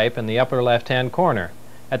diagonal stripe in the upper left-hand corner.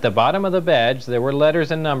 At the bottom of the badge there were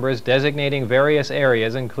letters and numbers designating various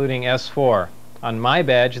areas, including S4. On my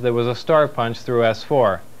badge there was a star punch through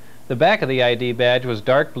S4. The back of the ID badge was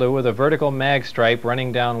dark blue with a vertical mag stripe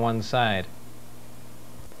running down one side.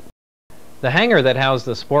 The hangar that housed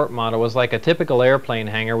the sport model was like a typical airplane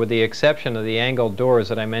hangar with the exception of the angled doors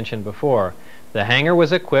that I mentioned before. The hangar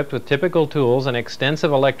was equipped with typical tools and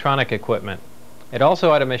extensive electronic equipment. It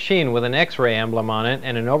also had a machine with an X-ray emblem on it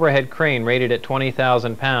and an overhead crane rated at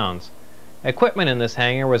 20,000 pounds. Equipment in this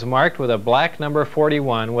hangar was marked with a black number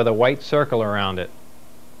 41 with a white circle around it.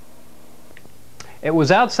 It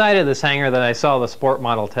was outside of this hangar that I saw the sport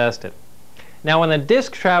model tested. Now, when the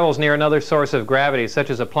disk travels near another source of gravity,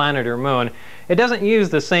 such as a planet or moon, it doesn't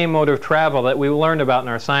use the same mode of travel that we learned about in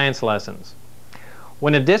our science lessons.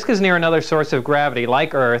 When a disk is near another source of gravity,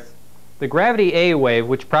 like Earth, the gravity A wave,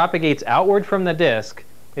 which propagates outward from the disk,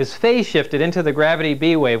 is phase shifted into the gravity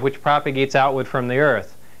B wave, which propagates outward from the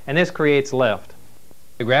Earth, and this creates lift.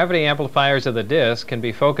 The gravity amplifiers of the disk can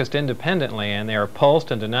be focused independently, and they are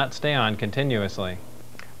pulsed and do not stay on continuously.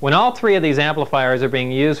 When all 3 of these amplifiers are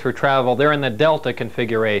being used for travel, they're in the delta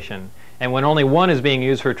configuration, and when only one is being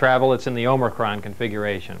used for travel, it's in the omicron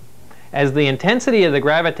configuration. As the intensity of the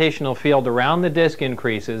gravitational field around the disk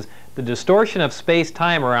increases, the distortion of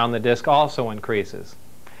space-time around the disk also increases.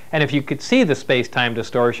 And if you could see the space-time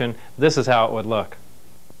distortion, this is how it would look.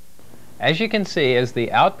 As you can see, as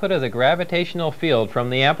the output of the gravitational field from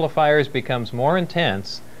the amplifiers becomes more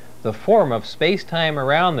intense, the form of space-time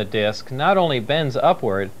around the disk not only bends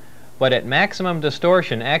upward, but at maximum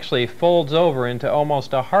distortion actually folds over into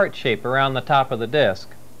almost a heart shape around the top of the disk.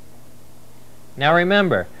 Now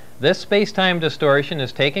remember, this space-time distortion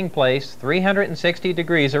is taking place 360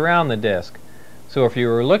 degrees around the disk. So if you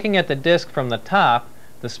were looking at the disk from the top,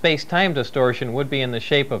 the space-time distortion would be in the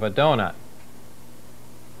shape of a donut.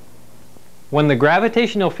 When the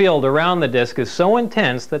gravitational field around the disk is so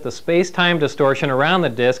intense that the space-time distortion around the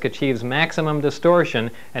disk achieves maximum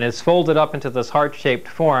distortion and is folded up into this heart-shaped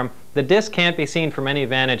form, the disk can't be seen from any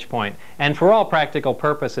vantage point, and for all practical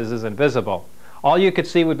purposes is invisible. All you could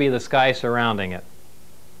see would be the sky surrounding it.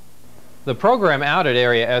 The program out at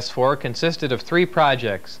Area S4 consisted of 3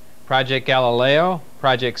 projects: Project Galileo,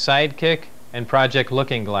 Project Sidekick, and Project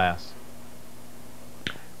Looking Glass.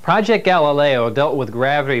 Project Galileo dealt with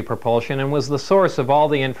gravity propulsion and was the source of all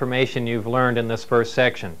the information you've learned in this first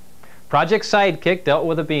section. Project Sidekick dealt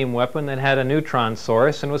with a beam weapon that had a neutron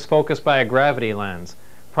source and was focused by a gravity lens.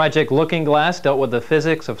 Project Looking Glass dealt with the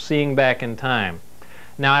physics of seeing back in time.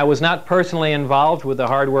 Now, I was not personally involved with the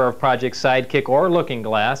hardware of Project Sidekick or Looking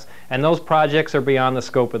Glass, and those projects are beyond the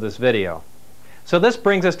scope of this video. So this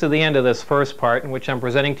brings us to the end of this first part, in which I'm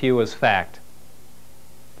presenting to you as fact.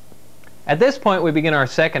 At this point we begin our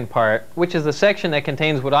second part, which is the section that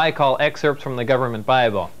contains what I call excerpts from the government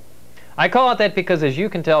Bible. I call it that because, as you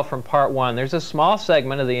can tell from part 1, there's a small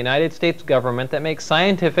segment of the United States government that makes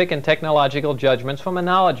scientific and technological judgments from a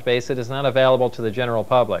knowledge base that is not available to the general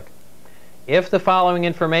public. If the following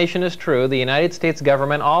information is true, the United States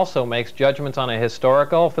government also makes judgments on a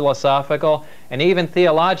historical, philosophical, and even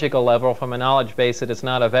theological level from a knowledge base that is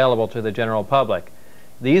not available to the general public.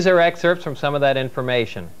 These are excerpts from some of that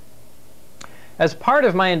information. As part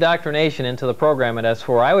of my indoctrination into the program at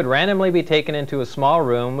S4, I would randomly be taken into a small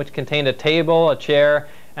room which contained a table, a chair,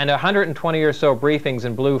 and 120 or so briefings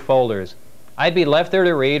in blue folders. I'd be left there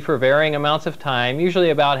to read for varying amounts of time, usually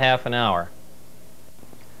about half an hour.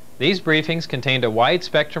 These briefings contained a wide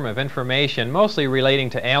spectrum of information, mostly relating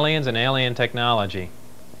to aliens and alien technology.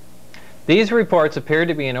 These reports appear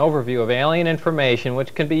to be an overview of alien information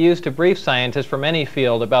which can be used to brief scientists from any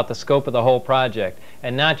field about the scope of the whole project,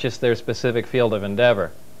 and not just their specific field of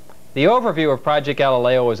endeavor. The overview of Project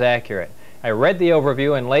Galileo was accurate. I read the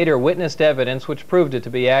overview and later witnessed evidence which proved it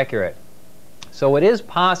to be accurate. So it is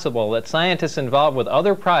possible that scientists involved with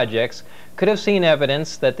other projects could have seen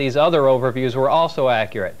evidence that these other overviews were also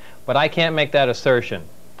accurate, but I can't make that assertion.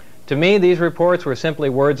 To me, these reports were simply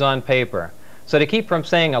words on paper. So to keep from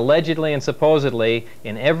saying allegedly and supposedly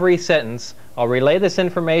in every sentence, I'll relay this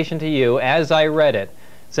information to you as I read it,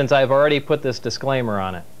 since I've already put this disclaimer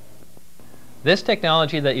on it. This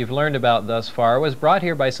technology that you've learned about thus far was brought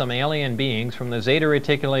here by some alien beings from the Zeta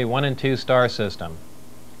Reticuli 1 and 2 star system.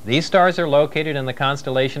 These stars are located in the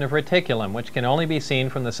constellation of Reticulum, which can only be seen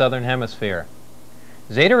from the southern hemisphere.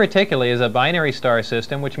 Zeta Reticuli is a binary star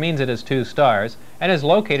system, which means it has 2 stars, and is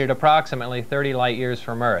located approximately 30 light years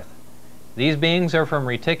from Earth. These beings are from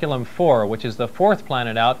Reticulum 4, which is the 4th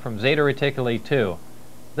planet out from Zeta Reticuli 2.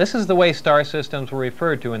 This is the way star systems were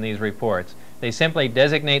referred to in these reports. They simply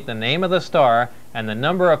designate the name of the star and the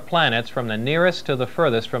number of planets from the nearest to the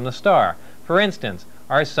furthest from the star. For instance,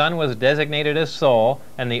 our Sun was designated as Sol,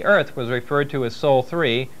 and the Earth was referred to as Sol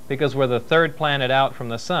 3 because we're the 3rd planet out from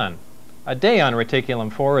the Sun. A day on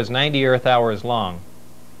Reticulum 4 is 90 Earth hours long.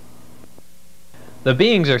 The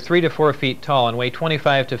beings are 3 to 4 feet tall and weigh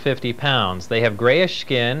 25 to 50 pounds. They have grayish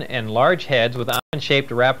skin and large heads with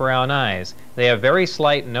almond-shaped wraparound eyes. They have very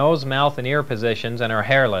slight nose, mouth, and ear positions and are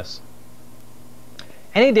hairless.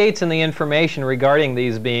 Any dates in the information regarding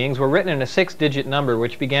these beings were written in a 6-digit number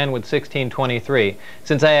which began with 1623.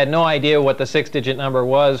 Since I had no idea what the 6-digit number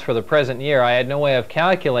was for the present year, I had no way of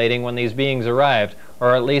calculating when these beings arrived,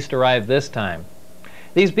 or at least arrived this time.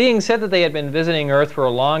 These beings said that they had been visiting Earth for a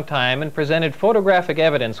long time and presented photographic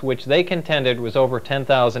evidence which they contended was over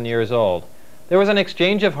 10,000 years old. There was an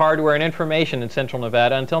exchange of hardware and information in Central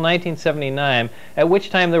Nevada until 1979, at which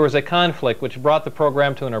time there was a conflict which brought the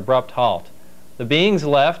program to an abrupt halt. The beings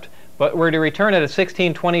left, but were to return at a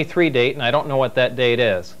 1623 date, and I don't know what that date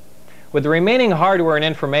is. With the remaining hardware and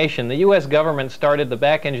information, the U.S. government started the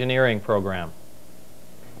back engineering program.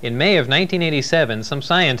 In May of 1987, some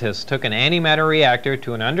scientists took an antimatter reactor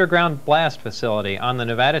to an underground blast facility on the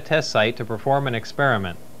Nevada test site to perform an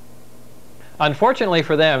experiment. Unfortunately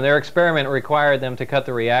for them, their experiment required them to cut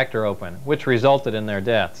the reactor open, which resulted in their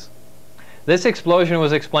deaths. This explosion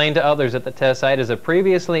was explained to others at the test site as a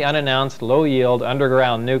previously unannounced low-yield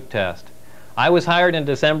underground nuke test. I was hired in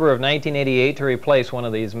December of 1988 to replace one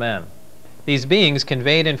of these men. These beings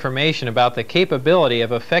conveyed information about the capability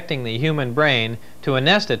of affecting the human brain to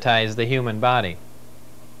anesthetize the human body.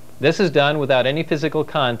 This is done without any physical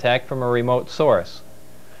contact from a remote source.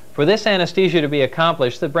 For this anesthesia to be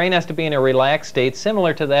accomplished, the brain has to be in a relaxed state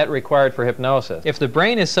similar to that required for hypnosis. If the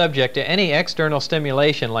brain is subject to any external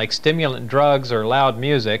stimulation like stimulant drugs or loud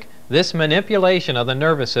music, this manipulation of the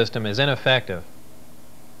nervous system is ineffective.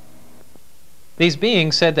 These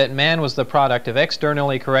beings said that man was the product of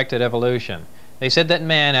externally corrected evolution. They said that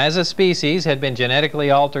man, as a species, had been genetically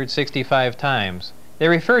altered 65 times. They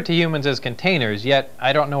referred to humans as containers, yet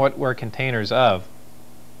I don't know what we're containers of.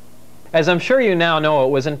 As I'm sure you now know, it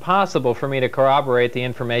was impossible for me to corroborate the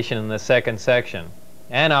information in this second section.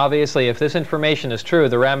 And obviously, if this information is true,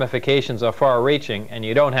 the ramifications are far-reaching, and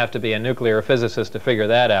you don't have to be a nuclear physicist to figure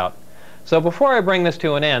that out. So before I bring this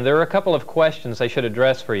to an end, there are a couple of questions I should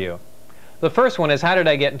address for you. The first one is, how did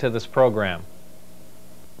I get into this program?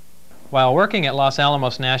 While working at Los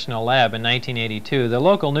Alamos National Lab in 1982, the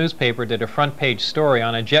local newspaper did a front-page story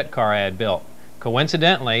on a jet car I had built.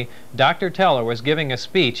 Coincidentally, Dr. Teller was giving a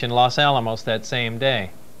speech in Los Alamos that same day.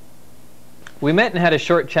 We met and had a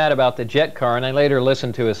short chat about the jet car, and I later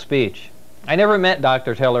listened to his speech. I never met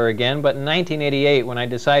Dr. Teller again, but in 1988, when I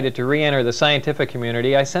decided to re-enter the scientific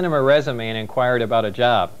community, I sent him a resume and inquired about a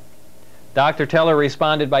job. Dr. Teller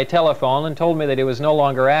responded by telephone and told me that he was no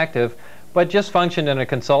longer active, but just functioned in a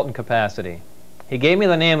consultant capacity. He gave me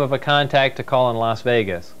the name of a contact to call in Las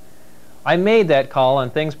Vegas. I made that call,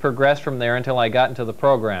 and things progressed from there until I got into the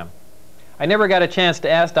program. I never got a chance to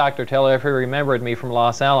ask Dr. Teller if he remembered me from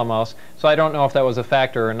Los Alamos, so I don't know if that was a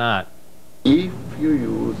factor or not. If you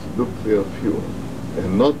use nuclear fuel,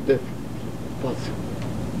 and not definitely possible,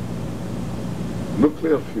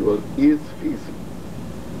 nuclear fuel is feasible.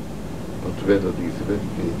 But whether these great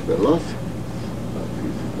velocities are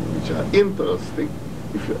feasible, which are interesting,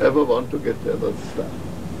 if you ever want to get there, let's start.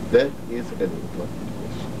 That is an important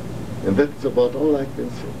question. And that's about all I can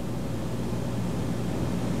say.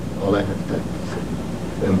 All I have time to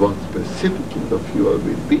say. And what specifically the fuel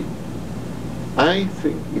will be, I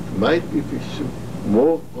think it might be fission,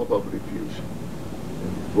 more probably fusion.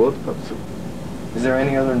 And Both consumed. Is there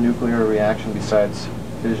any other nuclear reaction besides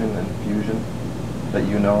fission and fusion that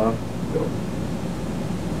you know of? No.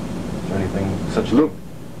 Is there anything such? Look,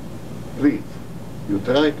 please, you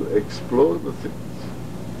try to explore the things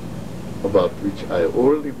about which I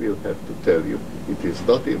only will have to tell you it is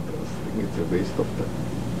not interesting, it's a waste of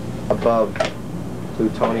time. Above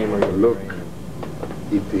plutonium or Look, uranium?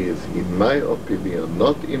 it is, in my opinion,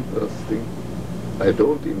 not interesting. I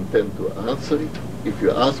don't intend to answer it. If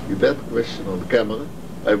you ask me that question on camera,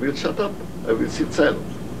 I will shut up. I will sit silent.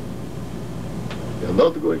 You're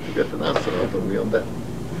not going to get an answer out of me on that.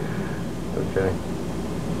 Okay.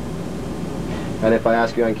 And if I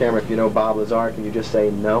ask you on camera if you know Bob Lazar, can you just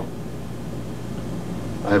say no?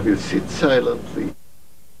 I will sit silently.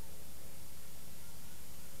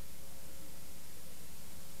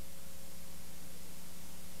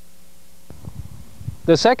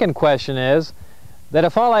 The second question is that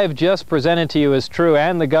if all I've just presented to you is true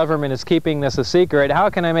and the government is keeping this a secret, how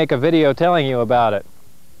can I make a video telling you about it?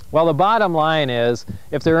 Well, the bottom line is,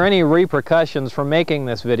 if there are any repercussions from making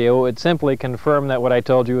this video, it would simply confirm that what I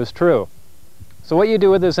told you is true. So what you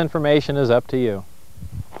do with this information is up to you.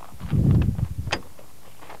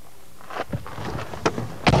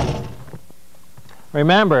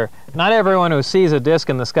 Remember, not everyone who sees a disc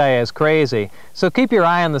in the sky is crazy, so keep your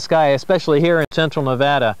eye on the sky, especially here in central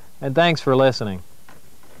Nevada, and thanks for listening.